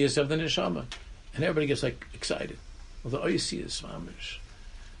oasis of the neshama. And everybody gets excited. Well, the oasis, mamish.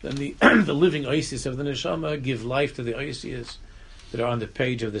 Then the living oasis of the neshama give life to the oasis that are on the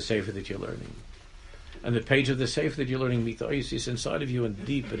page of the sefer that you're learning. And the page of the sefer that you're learning meet the oasis inside of you and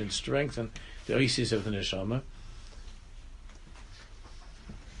deepen and strengthen the oasis of the neshama.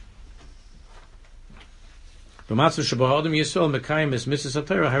 And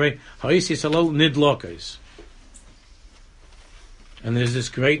there's this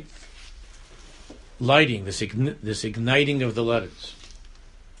great lighting, this igniting of the letters.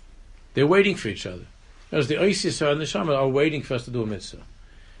 They're waiting for each other. Whereas the Oasis and the Neshama are waiting for us to do a mitzvah.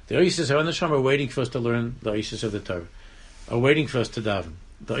 The Oasis and the Neshama are waiting for us to learn the Oasis of the Torah, are waiting for us to daven.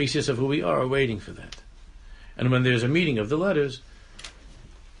 The Oasis of who we are waiting for that. And when there's a meeting of the letters,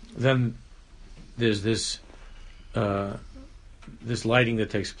 then there's this lighting that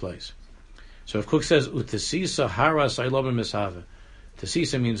takes place. So if Kook says, Utasisa haras ailobim mishava,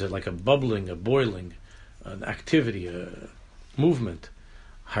 Tasisa means like a bubbling, a boiling, an activity, a movement.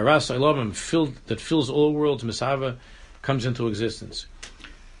 Haras ailobim, that fills all worlds, mishava, comes into existence.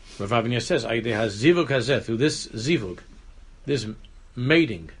 Rav Aviner says, Aideh has zivug hazeh, through this zivug, this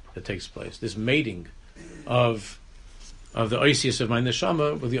mating that takes place, this mating of the oisius of my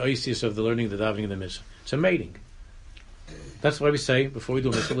neshama with the oisius of the learning, the davening, and the mitzvah. It's a mating. That's why we say before we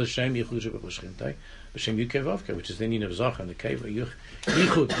do mitzvah l'shem yichud sheb'chushintai, b'shem yud vavka, which is the union of zach and the keva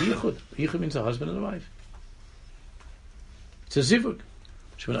yichud means a husband and a wife. It's a zivug.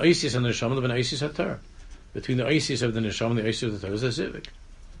 When oisius and the neshama, the oisius haTorah. Between the oisius of the neshama and the oisius of the Torah is a zivug.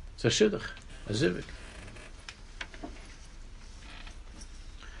 It's a shidduch, a zivug.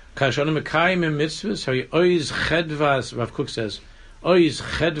 Kashanim mekayim in mitzvahs, how oiz chedvas, Rav Kook says, oiz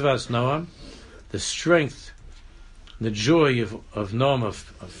chedvas noam, the strength, the joy of noam,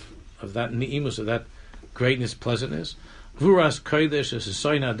 of that ni'imus, of that greatness, pleasantness. Vuras kodesh is a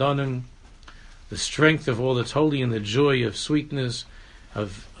sign adonim, the strength of all that's holy and the joy of sweetness,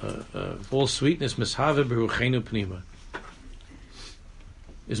 of all sweetness, mishave beruchenu pnima.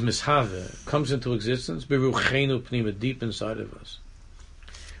 Is mishave, comes into existence, beruchenu pnima, deep inside of us.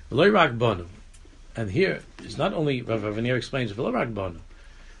 And here, it's not only, Rav Aviner explains, when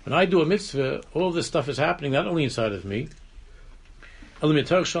I do a mitzvah, all this stuff is happening not only inside of me, but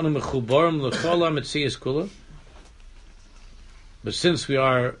since we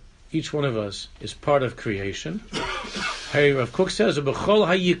are, each one of us is part of creation, Rav Kook says,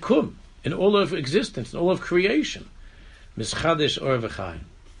 in all of existence, in all of creation, mischadish or v'chaim.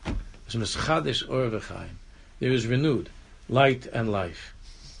 Mischadish or v'chaim. There is renewed light and life.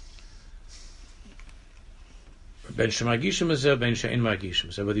 Ben shemagishim is ben she'en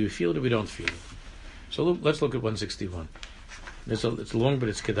magishim. So whether you feel it or we don't feel it. So let's look at 161. It's long, but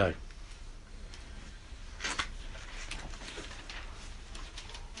it's kedai.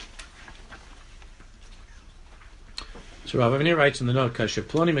 So Rav Aviner writes in the note, Kasher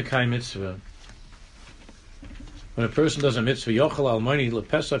ploni mekai mitzvah. When a person does a mitzvah, yochel almoni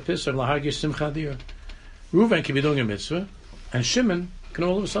lepesa pisar lahagis simcha dir. Reuven can be doing a mitzvah, and Shimon can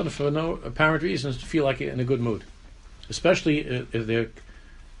all of a sudden, for no apparent reasons, feel like in a good mood. Especially if they're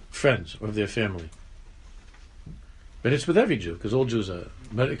friends or if they're family. But it's with every Jew, because all Jews are.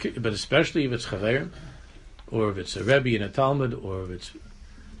 But especially if it's chaverim, or if it's a rebbe in a Talmud, or if it's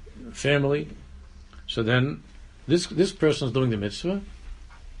family. So then, this person is doing the mitzvah,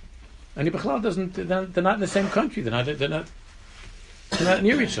 and the Bechlal doesn't. They're not in the same country. They're not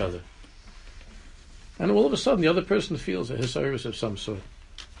near each other. And all of a sudden, the other person feels a hisayrus of some sort.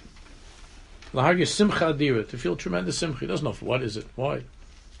 Lahagis simcha adira, to feel tremendous simcha. He doesn't know what is it, why.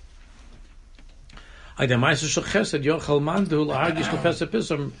 That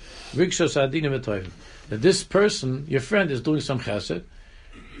this person, your friend, is doing some chesed,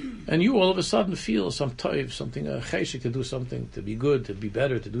 and you all of a sudden feel some toiv, something, a cheshik, to do something, to be good, to be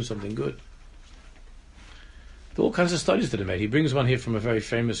better, to do something good. There are all kinds of studies that are made. He brings one here from a very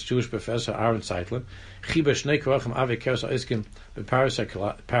famous Jewish professor, Aaron Zeitlin, Chiba Shnei Korachim Ave Keres Ha'iskim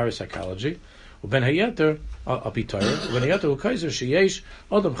Parapsychology, Uben Hayeter Api Torah, Uben Hayeter Ukaizer Sheyesh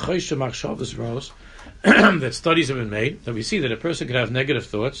Adam Choshe Machshavos Ros, that studies have been made, that we see that a person can have negative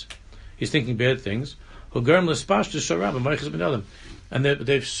thoughts, he's thinking bad things, and what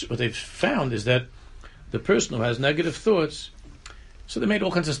they've found is that the person who has negative thoughts, so they made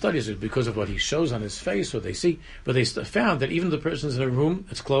all kinds of studies because of what he shows on his face, what they see, but they found that even the person's in a room,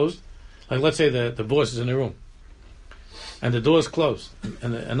 it's closed, like let's say the boss is in a room, and the door is closed,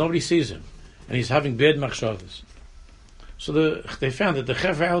 and nobody sees him, and he's having bad machshavos. So they found that the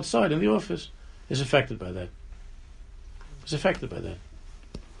chevra outside in the office is affected by that. It's affected by that.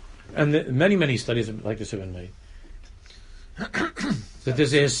 And many studies like this have been made. That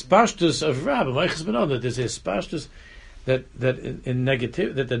there's a hispashtus of Rabbi, that there's a hispashtus that in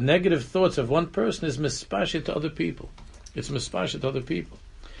negative, that the negative thoughts of one person is mispashit to other people. It's mispashit to other people.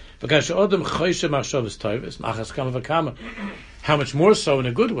 How much more so in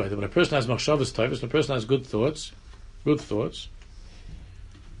a good way, that when a person has machshavas toivus, when a person has good thoughts, who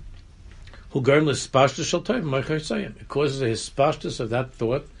garm l'spashtus shel toiv, it causes a hispashtus of that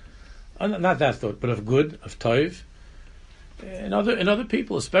thought, not that thought, but of good, of toiv, in other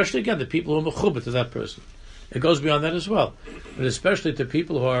people, especially again the people who are mechuba to that person. It goes beyond that as well, but especially to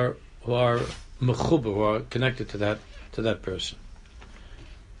people who are mechuba, who are connected to that person.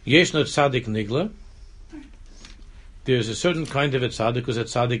 Yesh no tzaddik nigla. There's a certain kind of a tzaddik who's a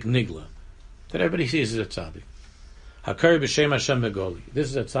tzaddik nigla that everybody sees as a tzaddik. Hakari b'shem Hashem begoli. This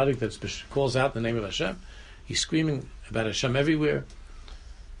is a tzaddik that calls out the name of Hashem. He's screaming about Hashem everywhere.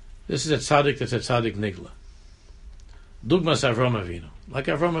 This is a tzaddik that's a tzaddik nigla. Dugmas Avram Avinu, like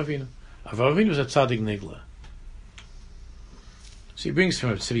Avram Avinu. Avram Avinu was a tzaddik nigla. So he brings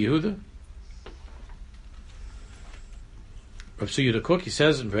from Tzvi Yehuda. Rav Tzvi Yehuda Kook, he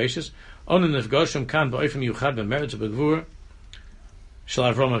says in Bereshis, Onu nefgoshim kan ba'oifim yuchad b'meretz b'gvur shel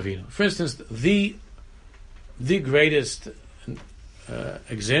Avram Avinu. For instance, the greatest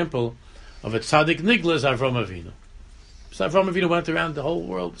example of a tzaddik nigla is Avram Avinu. So Avram Avinu went around the whole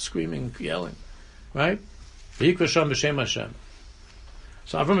world screaming, yelling, right? V'yikra Shem b'shem Hashem.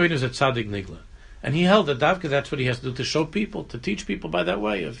 So Avram Avinu is a tzaddik nigla. And he held that davka, that's what he has to do, to show people, to teach people by that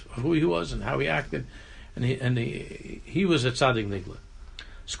way of who he was and how he acted. And he was a tzaddik nigla.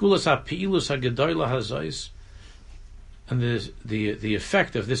 Skulas ha-pi'ilus ha-gedoyla ha-zois. And the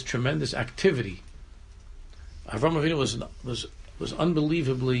effect of this tremendous activity. Avram Avinu was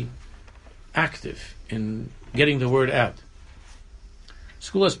unbelievably active in getting the word out.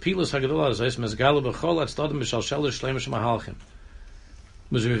 Skulas pi'ilus ha-gedoyla ha-zois mezgala b'chol atzdadim b'shalshel shleimus mahalchim.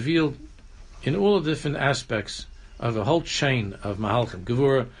 Was revealed in all the different aspects of a whole chain of mahalchim.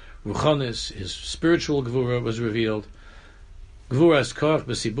 Gevura, Ruchanis, his spiritual Gevura was revealed. Gevura Eskoch,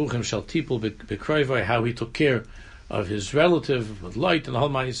 Besibuchim Shal Tipul, Bekroivai, how he took care of his relative with light and the whole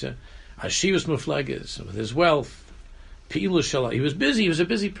Maisa. Hashivas Muflages, with his wealth. Pi'ilus Shal, he was busy, he was a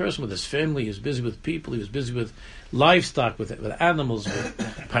busy person with his family, he was busy with people, he was busy with livestock, with animals, with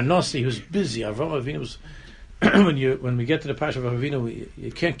Parnasi, he was busy. Avram Avinu was, when we get to the Parsha of Avram Avinu,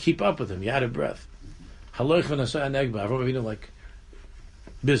 you can't keep up with him, you're out of breath. Haloich v'nasai anegba, Avram Avinu like,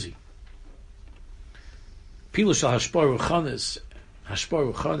 busy. Pilu shal hashpor ruchanis,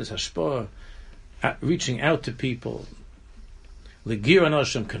 hashpor, reaching out to people, legir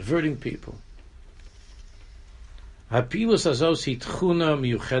anoshim, converting people. Hapilus azos hi tchuna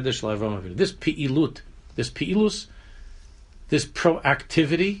miyuchedesh la'Avram Avinu. This pi'ilus, this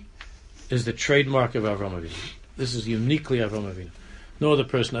proactivity is the trademark of Avram Avinu. This is uniquely Avram Avinu. No other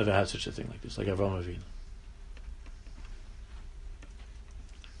person ever had such a thing like this, like Avram Avinu.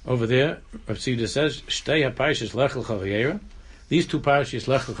 Over there, Rav Tzvi says, Shtei ha-parshas Lech Lecha V'Yera. These two parshas,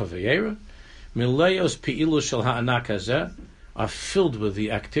 Lech Lecha V'Yera, Mileios Pi'ilus Shel Ha'anak Hazeh, are filled with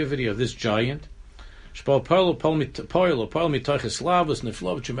the activity of this giant. Shpal Poil Mitoch Eslavus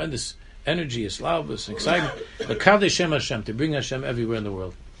Neflov, tremendous energy, Eslavus, excitement. L'Kavdei Shem Hashem, to bring Hashem everywhere in the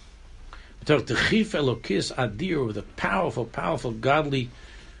world. Mitoch Techif Elokis Adir, with a powerful, godly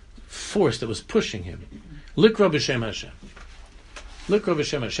force that was pushing him. Likra B'Shem Hashem. Likra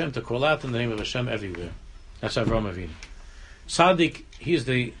b'Shem Hashem, to call out in the name of Hashem everywhere. That's Avram Avinu. Tzaddik, he is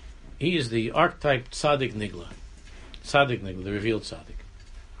the archetype tzaddik nigla. Tzaddik nigla, the revealed tzaddik.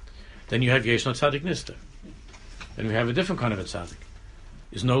 Then you have Yeshno tzaddik nister. Then we have a different kind of a tzaddik.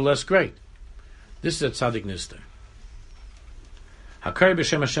 Is no less great. This is a tzaddik nister. Hakari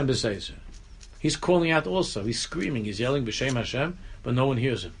b'Shem Hashem b'Seizer. He's calling out also. He's screaming. He's yelling b'Shem Hashem, but no one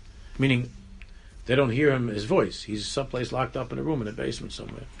hears him. Meaning, they don't hear his voice. He's someplace locked up in a room in a basement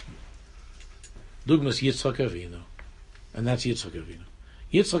somewhere. Dugmas Yitzchak Avinu. And that's Yitzchak Avinu.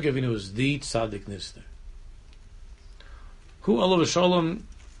 Yitzchak Avinu is the tzaddik nister. Hu alav shalom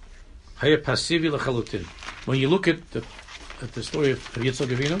haya pasivi lechalutin. When you look at the story of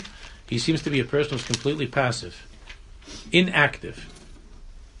Yitzchak Avinu, he seems to be a person who's completely passive. Inactive.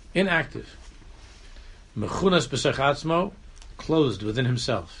 Mechunas b'sech atzmo, closed within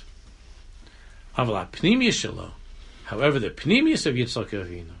himself. However, the pnimius of Yitzchak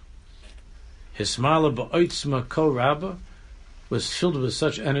Avinu, his smala ba'otzma ko rabba, was filled with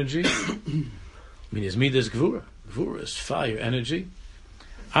such energy. I mean, his midas gvura. Gvura is fire, energy.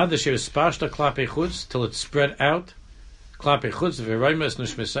 Ad asher spashta klape chutz, till it spread out. Klape chutz v'raymas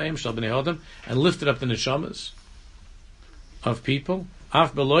nishmesayim shal b'nei adam, and lifted up the neshamas of people.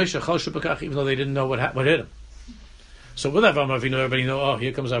 Af beloy shachal shubakach, even though they didn't know what hit him. So with Avram Avinu, everybody know, oh,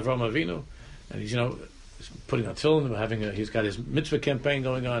 here comes Avram Avinu. And he's, putting on tefillin, he's got his mitzvah campaign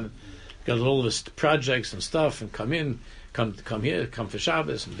going on, got all of his projects and stuff, and come here, come for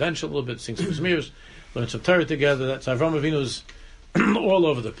Shabbos, and bench a little bit, sing some Zmirs, learn some Torah together. That's Avram Avinu's all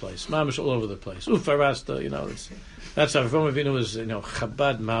over the place, mamish all over the place. Ufarasta, that's Avram Avinu is,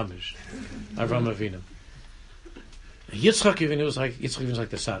 Chabad mamish, Avram Avinu. Yitzchak Avinu is like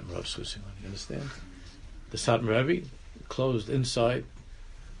the Satmar of Susiman, you understand? The Satmar Rebbe closed inside,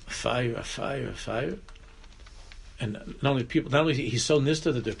 a fire. And not only he's so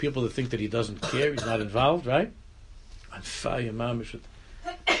nista that there are people that think that he doesn't care, he's not involved, right? On fire, mamish,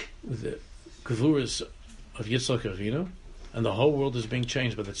 with the gevuras of Yitzchak Avinu, and the whole world is being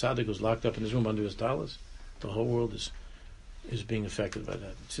changed by the tzaddik who's locked up in his room under his talis. The whole world is being affected by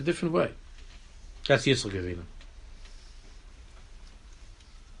that. It's a different way. That's Yitzchak Avinu.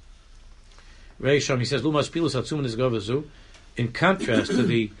 Reisham, he says, Lumas Pilus Hatzuman is Govazu, in contrast to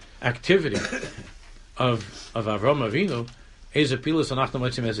the activity of Avram Avinu, Eza Pilus Anachna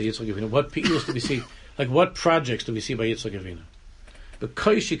Motzim as a Yitzchak Avinu. What Pilus do we see? Like what projects do we see by Yitzchak Avinu?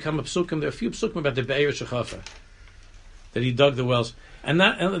 Because she come up psukim, there are a few psukim about the Be'er Shechafer, that he dug the wells, and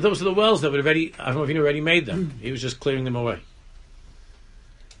those are the wells that Avram Avinu already made them. He was just clearing them away.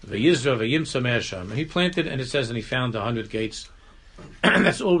 V'yizra v'yimtza me'asham, and he planted, and it says, and he found 100 gates. And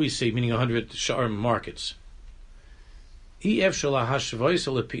that's all we see, meaning 100 sharm markets. You can't compare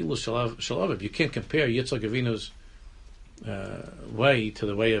Yitzchak Avinu's way to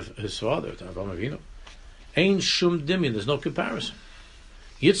the way of his father, to Avraham Avinu. Ein shum dimin, there's no comparison.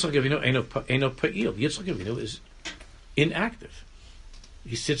 Yitzchak Avinu ain't no pa'il. Yitzchak Avinu is inactive.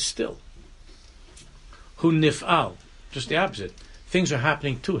 He sits still. Hu nif'al, just the opposite. Things are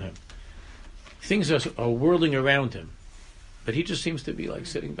happening to him. Things are whirling around him. But he just seems to be like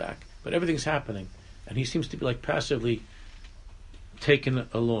sitting back. But everything's happening. And he seems to be like passively taken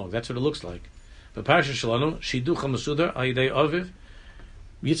along. That's what it looks like. But Parashat Shalanu, Shiduch HaMasudar, Ayidei Aviv,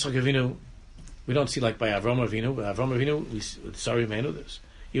 Yitzchak Avinu, we don't see like by Avram Avinu, but Avram Avinu, with Sari Menu, this.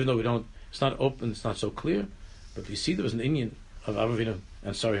 Even though it's not open, it's not so clear, but we see there was an Indian of Avram Avinu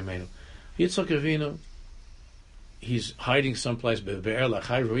and Sari Menu. Yitzchak Avinu, he's hiding someplace, Be'er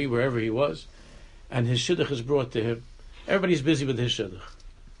Lachai Rui, wherever he was, and his Shidduch is brought to him. Everybody's busy with his Shidduch.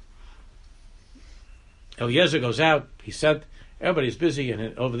 Eliezer goes out, he said, everybody's busy,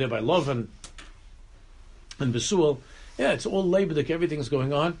 and over there by Lovan and Besuel, it's all Leibedik, everything's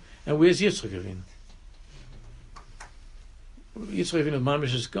going on, and where's Yitzchak Avinu? Yitzchak Avinu,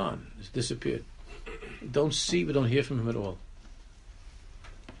 Mamish is gone, it's disappeared. We don't see, we don't hear from him at all.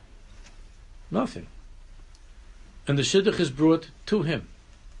 Nothing. And the Shidduch is brought to him.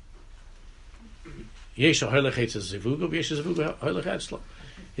 His zivug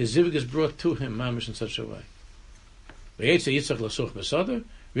is brought to him, mamish, in such a way.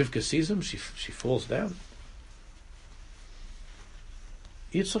 Rivka sees him, she falls down.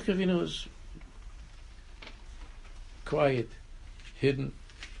 Yitzchak Avinu is quiet, hidden.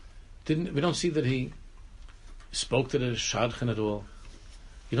 We don't see that he spoke to the Shadchan at all.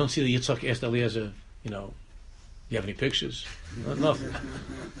 You don't see that Yitzchak asked Eliezer, do you have any pictures? Nothing.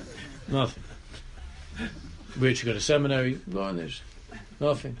 Nothing. Where'd you go to seminary? Go on, there's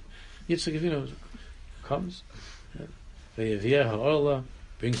nothing. Yitzchak Avinu comes,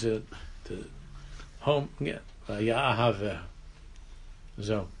 brings it to home.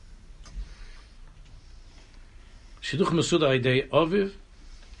 So, Shidduch Masuda Aidei Aviv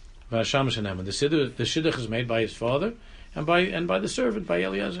v'Hasham Shenem. The Shidduch is made by his father and by the servant, by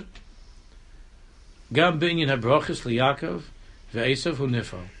Eliezer. Gam Binyan HaBrachas LiYaakov v'Esav Hu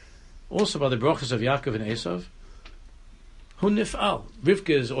Nifal. Also by the brachas of Yaakov and Esav, Hu Nifal.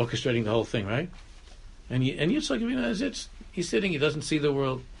 Rivka is orchestrating the whole thing, right? And Yitzchak Avinu, he's sitting, he doesn't see the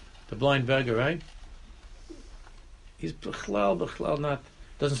world, the blind beggar, right? He's b'chlal not,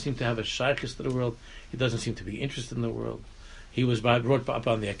 doesn't seem to have a shaykhis to the world. He doesn't seem to be interested in the world. He was brought up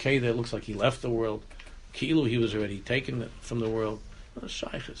on the Akedah. It looks like he left the world. Ki'ilu, he was already taken from the world. Not a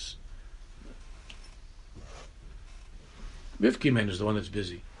shaykhis. Rivka is the one that's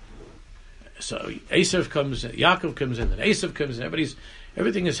busy. So Esav comes in, Yaakov comes in, and Esav comes in.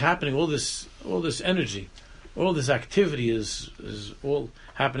 Everything is happening. All this energy, all this activity is all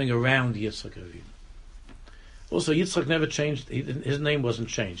happening around Yitzchak Avinu. Also, Yitzchak never changed. His name wasn't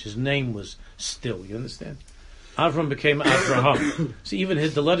changed. His name was still. You understand? Avram became Avraham. So even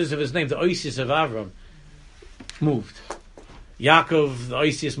the letters of his name, the Oisius of Avram, moved. Yaakov, the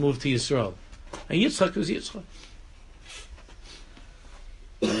Oisius, moved to Yisrael, and Yitzchak was Yitzchak.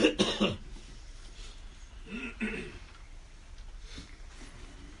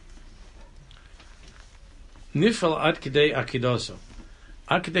 Nifal ad kidei akidoso.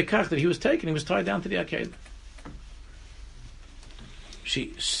 Ad kidei kach, that he was taken, he was tied down to the Akedah.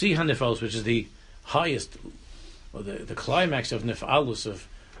 See hanifals, which is the highest, or the climax of nifalus,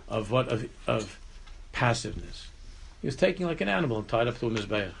 of passiveness. He was taken like an animal and tied up to a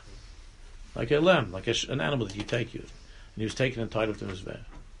mizbeach, like a lamb, like an animal that you take and he was taken and tied up to a mizbeach.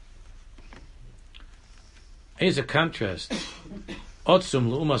 Here's a contrast. Otzum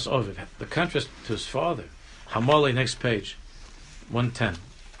l'umas ovid, the contrast to his father. Hamale, next page, 110.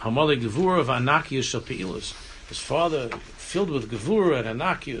 Hamale Gevura v'Anakius shel Peilus. His father, filled with Gevura and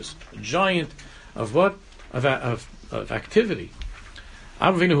Anakius, a giant of what? Of activity.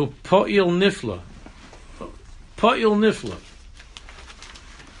 Avinu hu Po'il Nifla. Po'il Nifla.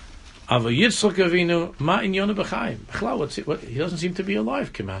 Ava Yitzchak Avinu ma in Yona b'chaim. What? He doesn't seem to be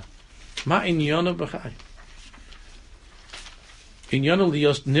alive, Kemat. Ma in Yona b'chaim. In Yona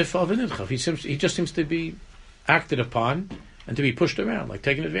liyos nifal v'nidchav. He just seems to be acted upon and to be pushed around, like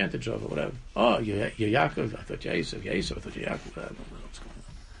taken advantage of or whatever. Oh, you're Yaakov. I thought you're Esav. You're Esav. I thought you're Yaakov. I don't know what's going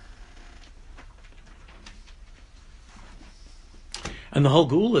on. And the whole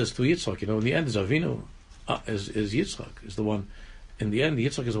Geula is to Yitzchak. In the end, is Avinu, is Yitzchak, is the one. In the end,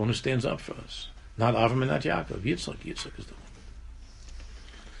 Yitzchak is the one who stands up for us. Not Avram and not Yaakov. Yitzchak is the one.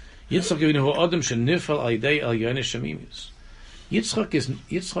 Yitzchak Avinu hu Adam shenifal al yidei al yonis shemimis.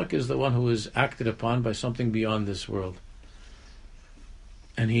 Yitzchak is the one who is acted upon by something beyond this world.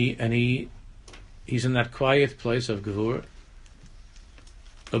 And he's in that quiet place of Gevur,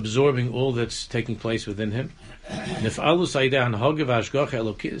 absorbing all that's taking place within him.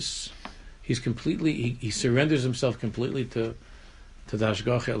 He's completely, he surrenders himself completely to the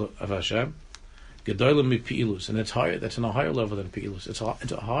Hashgacha of Hashem. Gedolim mi Peilus, and it's higher. That's on a higher level than Peilus. It's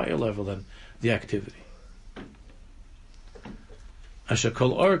a higher level than the activity. Asher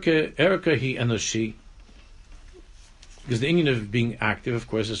kol orka he enoshi. Because the Indian of being active, of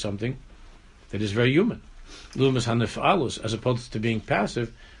course, is something that is very human. Lumas hanefalus, as opposed to being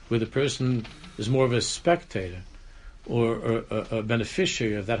passive, where the person is more of a spectator or a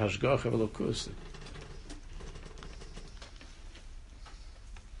beneficiary of that hashgacha of Elokus.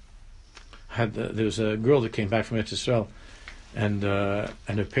 There was a girl that came back from Eretz Yisrael, and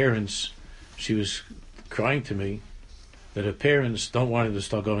her parents, she was crying to me that her parents don't want her to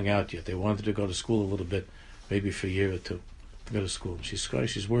start going out yet. They wanted to go to school a little bit, maybe for a year or two, to go to school. She's crying.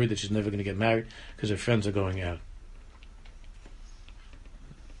 She's worried that she's never going to get married because her friends are going out.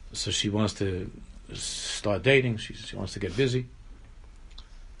 So she wants to start dating. She wants to get busy.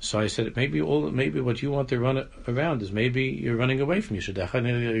 So I said, maybe what you want to run around is maybe you're running away from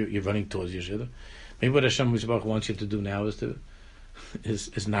Yeshidah. You're running towards Yeshidah. Maybe what Hashem wants you to do now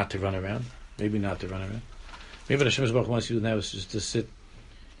is not to run around. Maybe not to run around. Maybe what Hashem wants you to do now is just to sit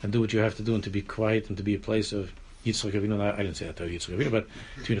and do what you have to do and to be quiet and to be a place of Yitzchak Avinu. I didn't say that to Yitzchak Avinu, but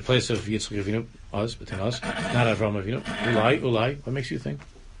to be a place of Yitzchak Avinu, between us, not Avram Avinu. Ulai. What makes you think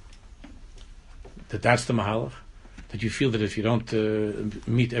that that's the Mahalach? That you feel that if you don't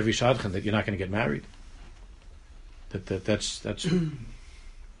meet every shadchan, that you're not going to get married. That's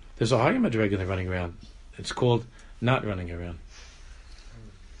there's a higher madrega than running around. It's called not running around.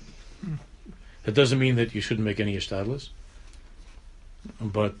 That doesn't mean that you shouldn't make any ishtadlus,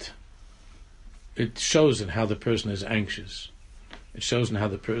 but it shows in how the person is anxious. It shows in how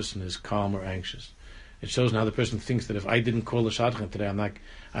the person is calm or anxious. It shows in how the person thinks that if I didn't call the shadchan today,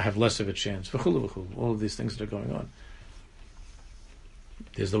 I have less of a chance. All of these things that are going on.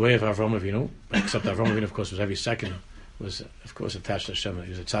 There's the way of Avram Avinu, except Avram Avinu, of course, was every second was, of course, attached to Hashem. He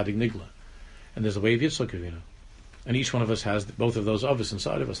was a tzaddik nigla. And there's the way of Yitzchak Avinu. And each one of us has both of those of us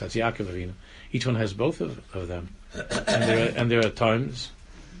inside of us. That's Yaakov Avinu. Each one has both of them. And there are times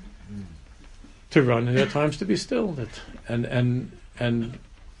to run, and there are times to be still, and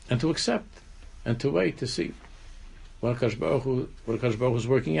to accept, and to wait to see what Hakadosh Baruch Hu is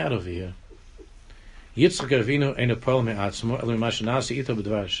working out over here. Yitzchak Avinu ein apol me'atzmo elo ma'shenasi ito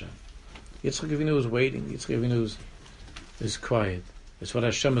b'dvar Hashem. Yitzchak Avinu is waiting. Yitzchak Avinu is quiet. It's what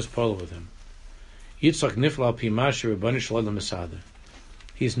Hashem is pol with him. Yitzchak nifal pi masher Rebbeinu Shalom Mesader.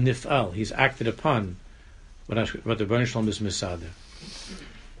 He's nifal. He's acted upon what the Rebbeinu Shalom is Mesader.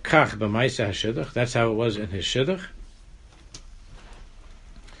 Kach b'maisa hashidduch. That's how it was in his shidduch.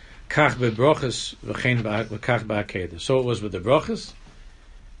 Kach b'brochas v'chein v'kach b'akeda. So it was with the brochas,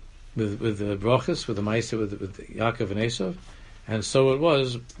 with the brochas, with the maisa, with Yaakov and Esav, and so it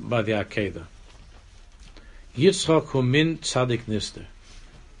was by the akeda. Yitzchak hu min tzaddik nister.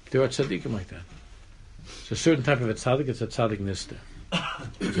 There are tzaddikim like that. It's a certain type of a tzaddik. It's a tzaddik nister.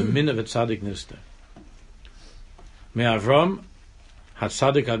 It's a min of a tzaddik nister. Me Avram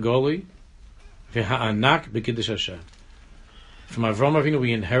ha-tzaddik agoli v'ha'anak b'kiddush Hashem. From Avram Avinu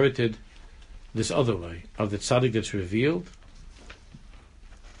we inherited this other way of the tzaddik that's revealed,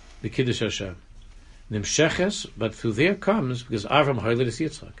 the Kiddush Hashem. Nimsheches, but through there comes, because Avram Hoyled is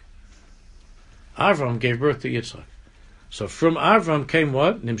Yitzchak. Avram gave birth to Yitzchak. So from Avram came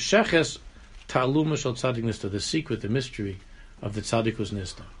what? Nimsheches ta'aluma shel tzaddik nista, the secret, the mystery of the tzaddikus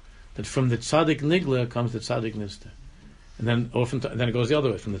nista. That from the tzaddik nigla comes the tzaddik nista. And then then it goes the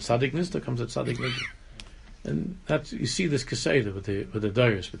other way. From the tzaddik nista comes the tzaddik nigla. And that's, you see this kaseda with the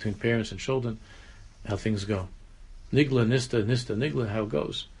diaries between parents and children, how things go. Nigla, nista, nigla, how it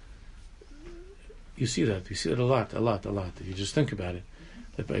goes. You see that a lot. If you just think about it,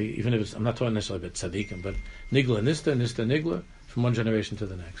 even if it's, I'm not talking necessarily about tzaddikim, but nigla, nista, nigla, from one generation to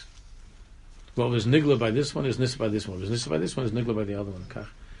the next. What was nigla by this one is nista by this one. What was nista by this one is nigla by the other one. Kach.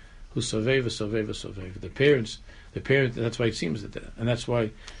 Who surveyv. The parents. That's why it seems that, and that's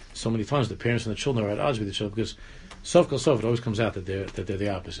why so many times the parents and the children are at odds with each other, because sof kol sof, it always comes out that they're the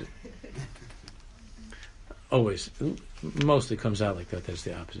opposite. Always, mostly comes out like that. That's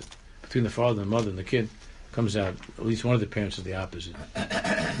the opposite. Between the father and the mother and the kid, comes out at least one of the parents is the opposite.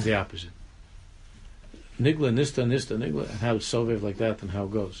 Nigla, nista, nigla, and how it's sovev like that, and how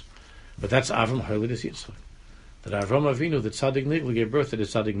it goes. But that's Avram Hoylidus Yitzchak. That Avram Avinu, the tzaddik nigla, gave birth to the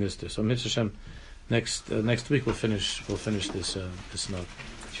tzaddik nista. So Mitzvah Hashem, next week we'll finish this note.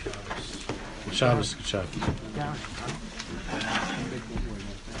 Good Shabbos. Shabbos.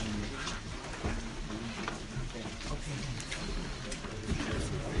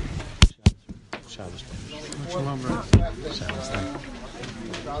 Shalom, bro. Shabbos.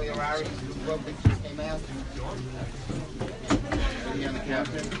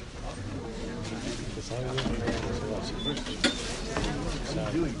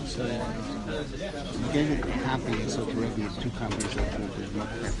 You gave it a copy, so Rebbe, 2 copies of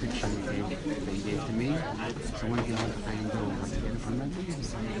that picture they gave to me. So when you want to find out,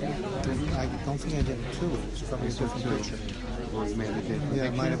 I don't think I did it too. It's probably a different picture. Well, maybe it did. Yeah,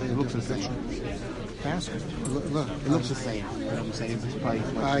 it might have been a different picture. Ask him. Look, It looks the same. But I'm saying it's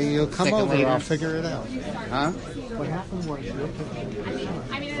probably You'll come second over, later. I'll figure it out. Huh? What happened was you took the picture.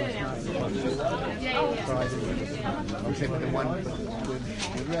 I'm saying the one with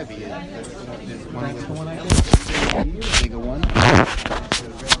Rebbe. There's one That's the one I did. bigger one.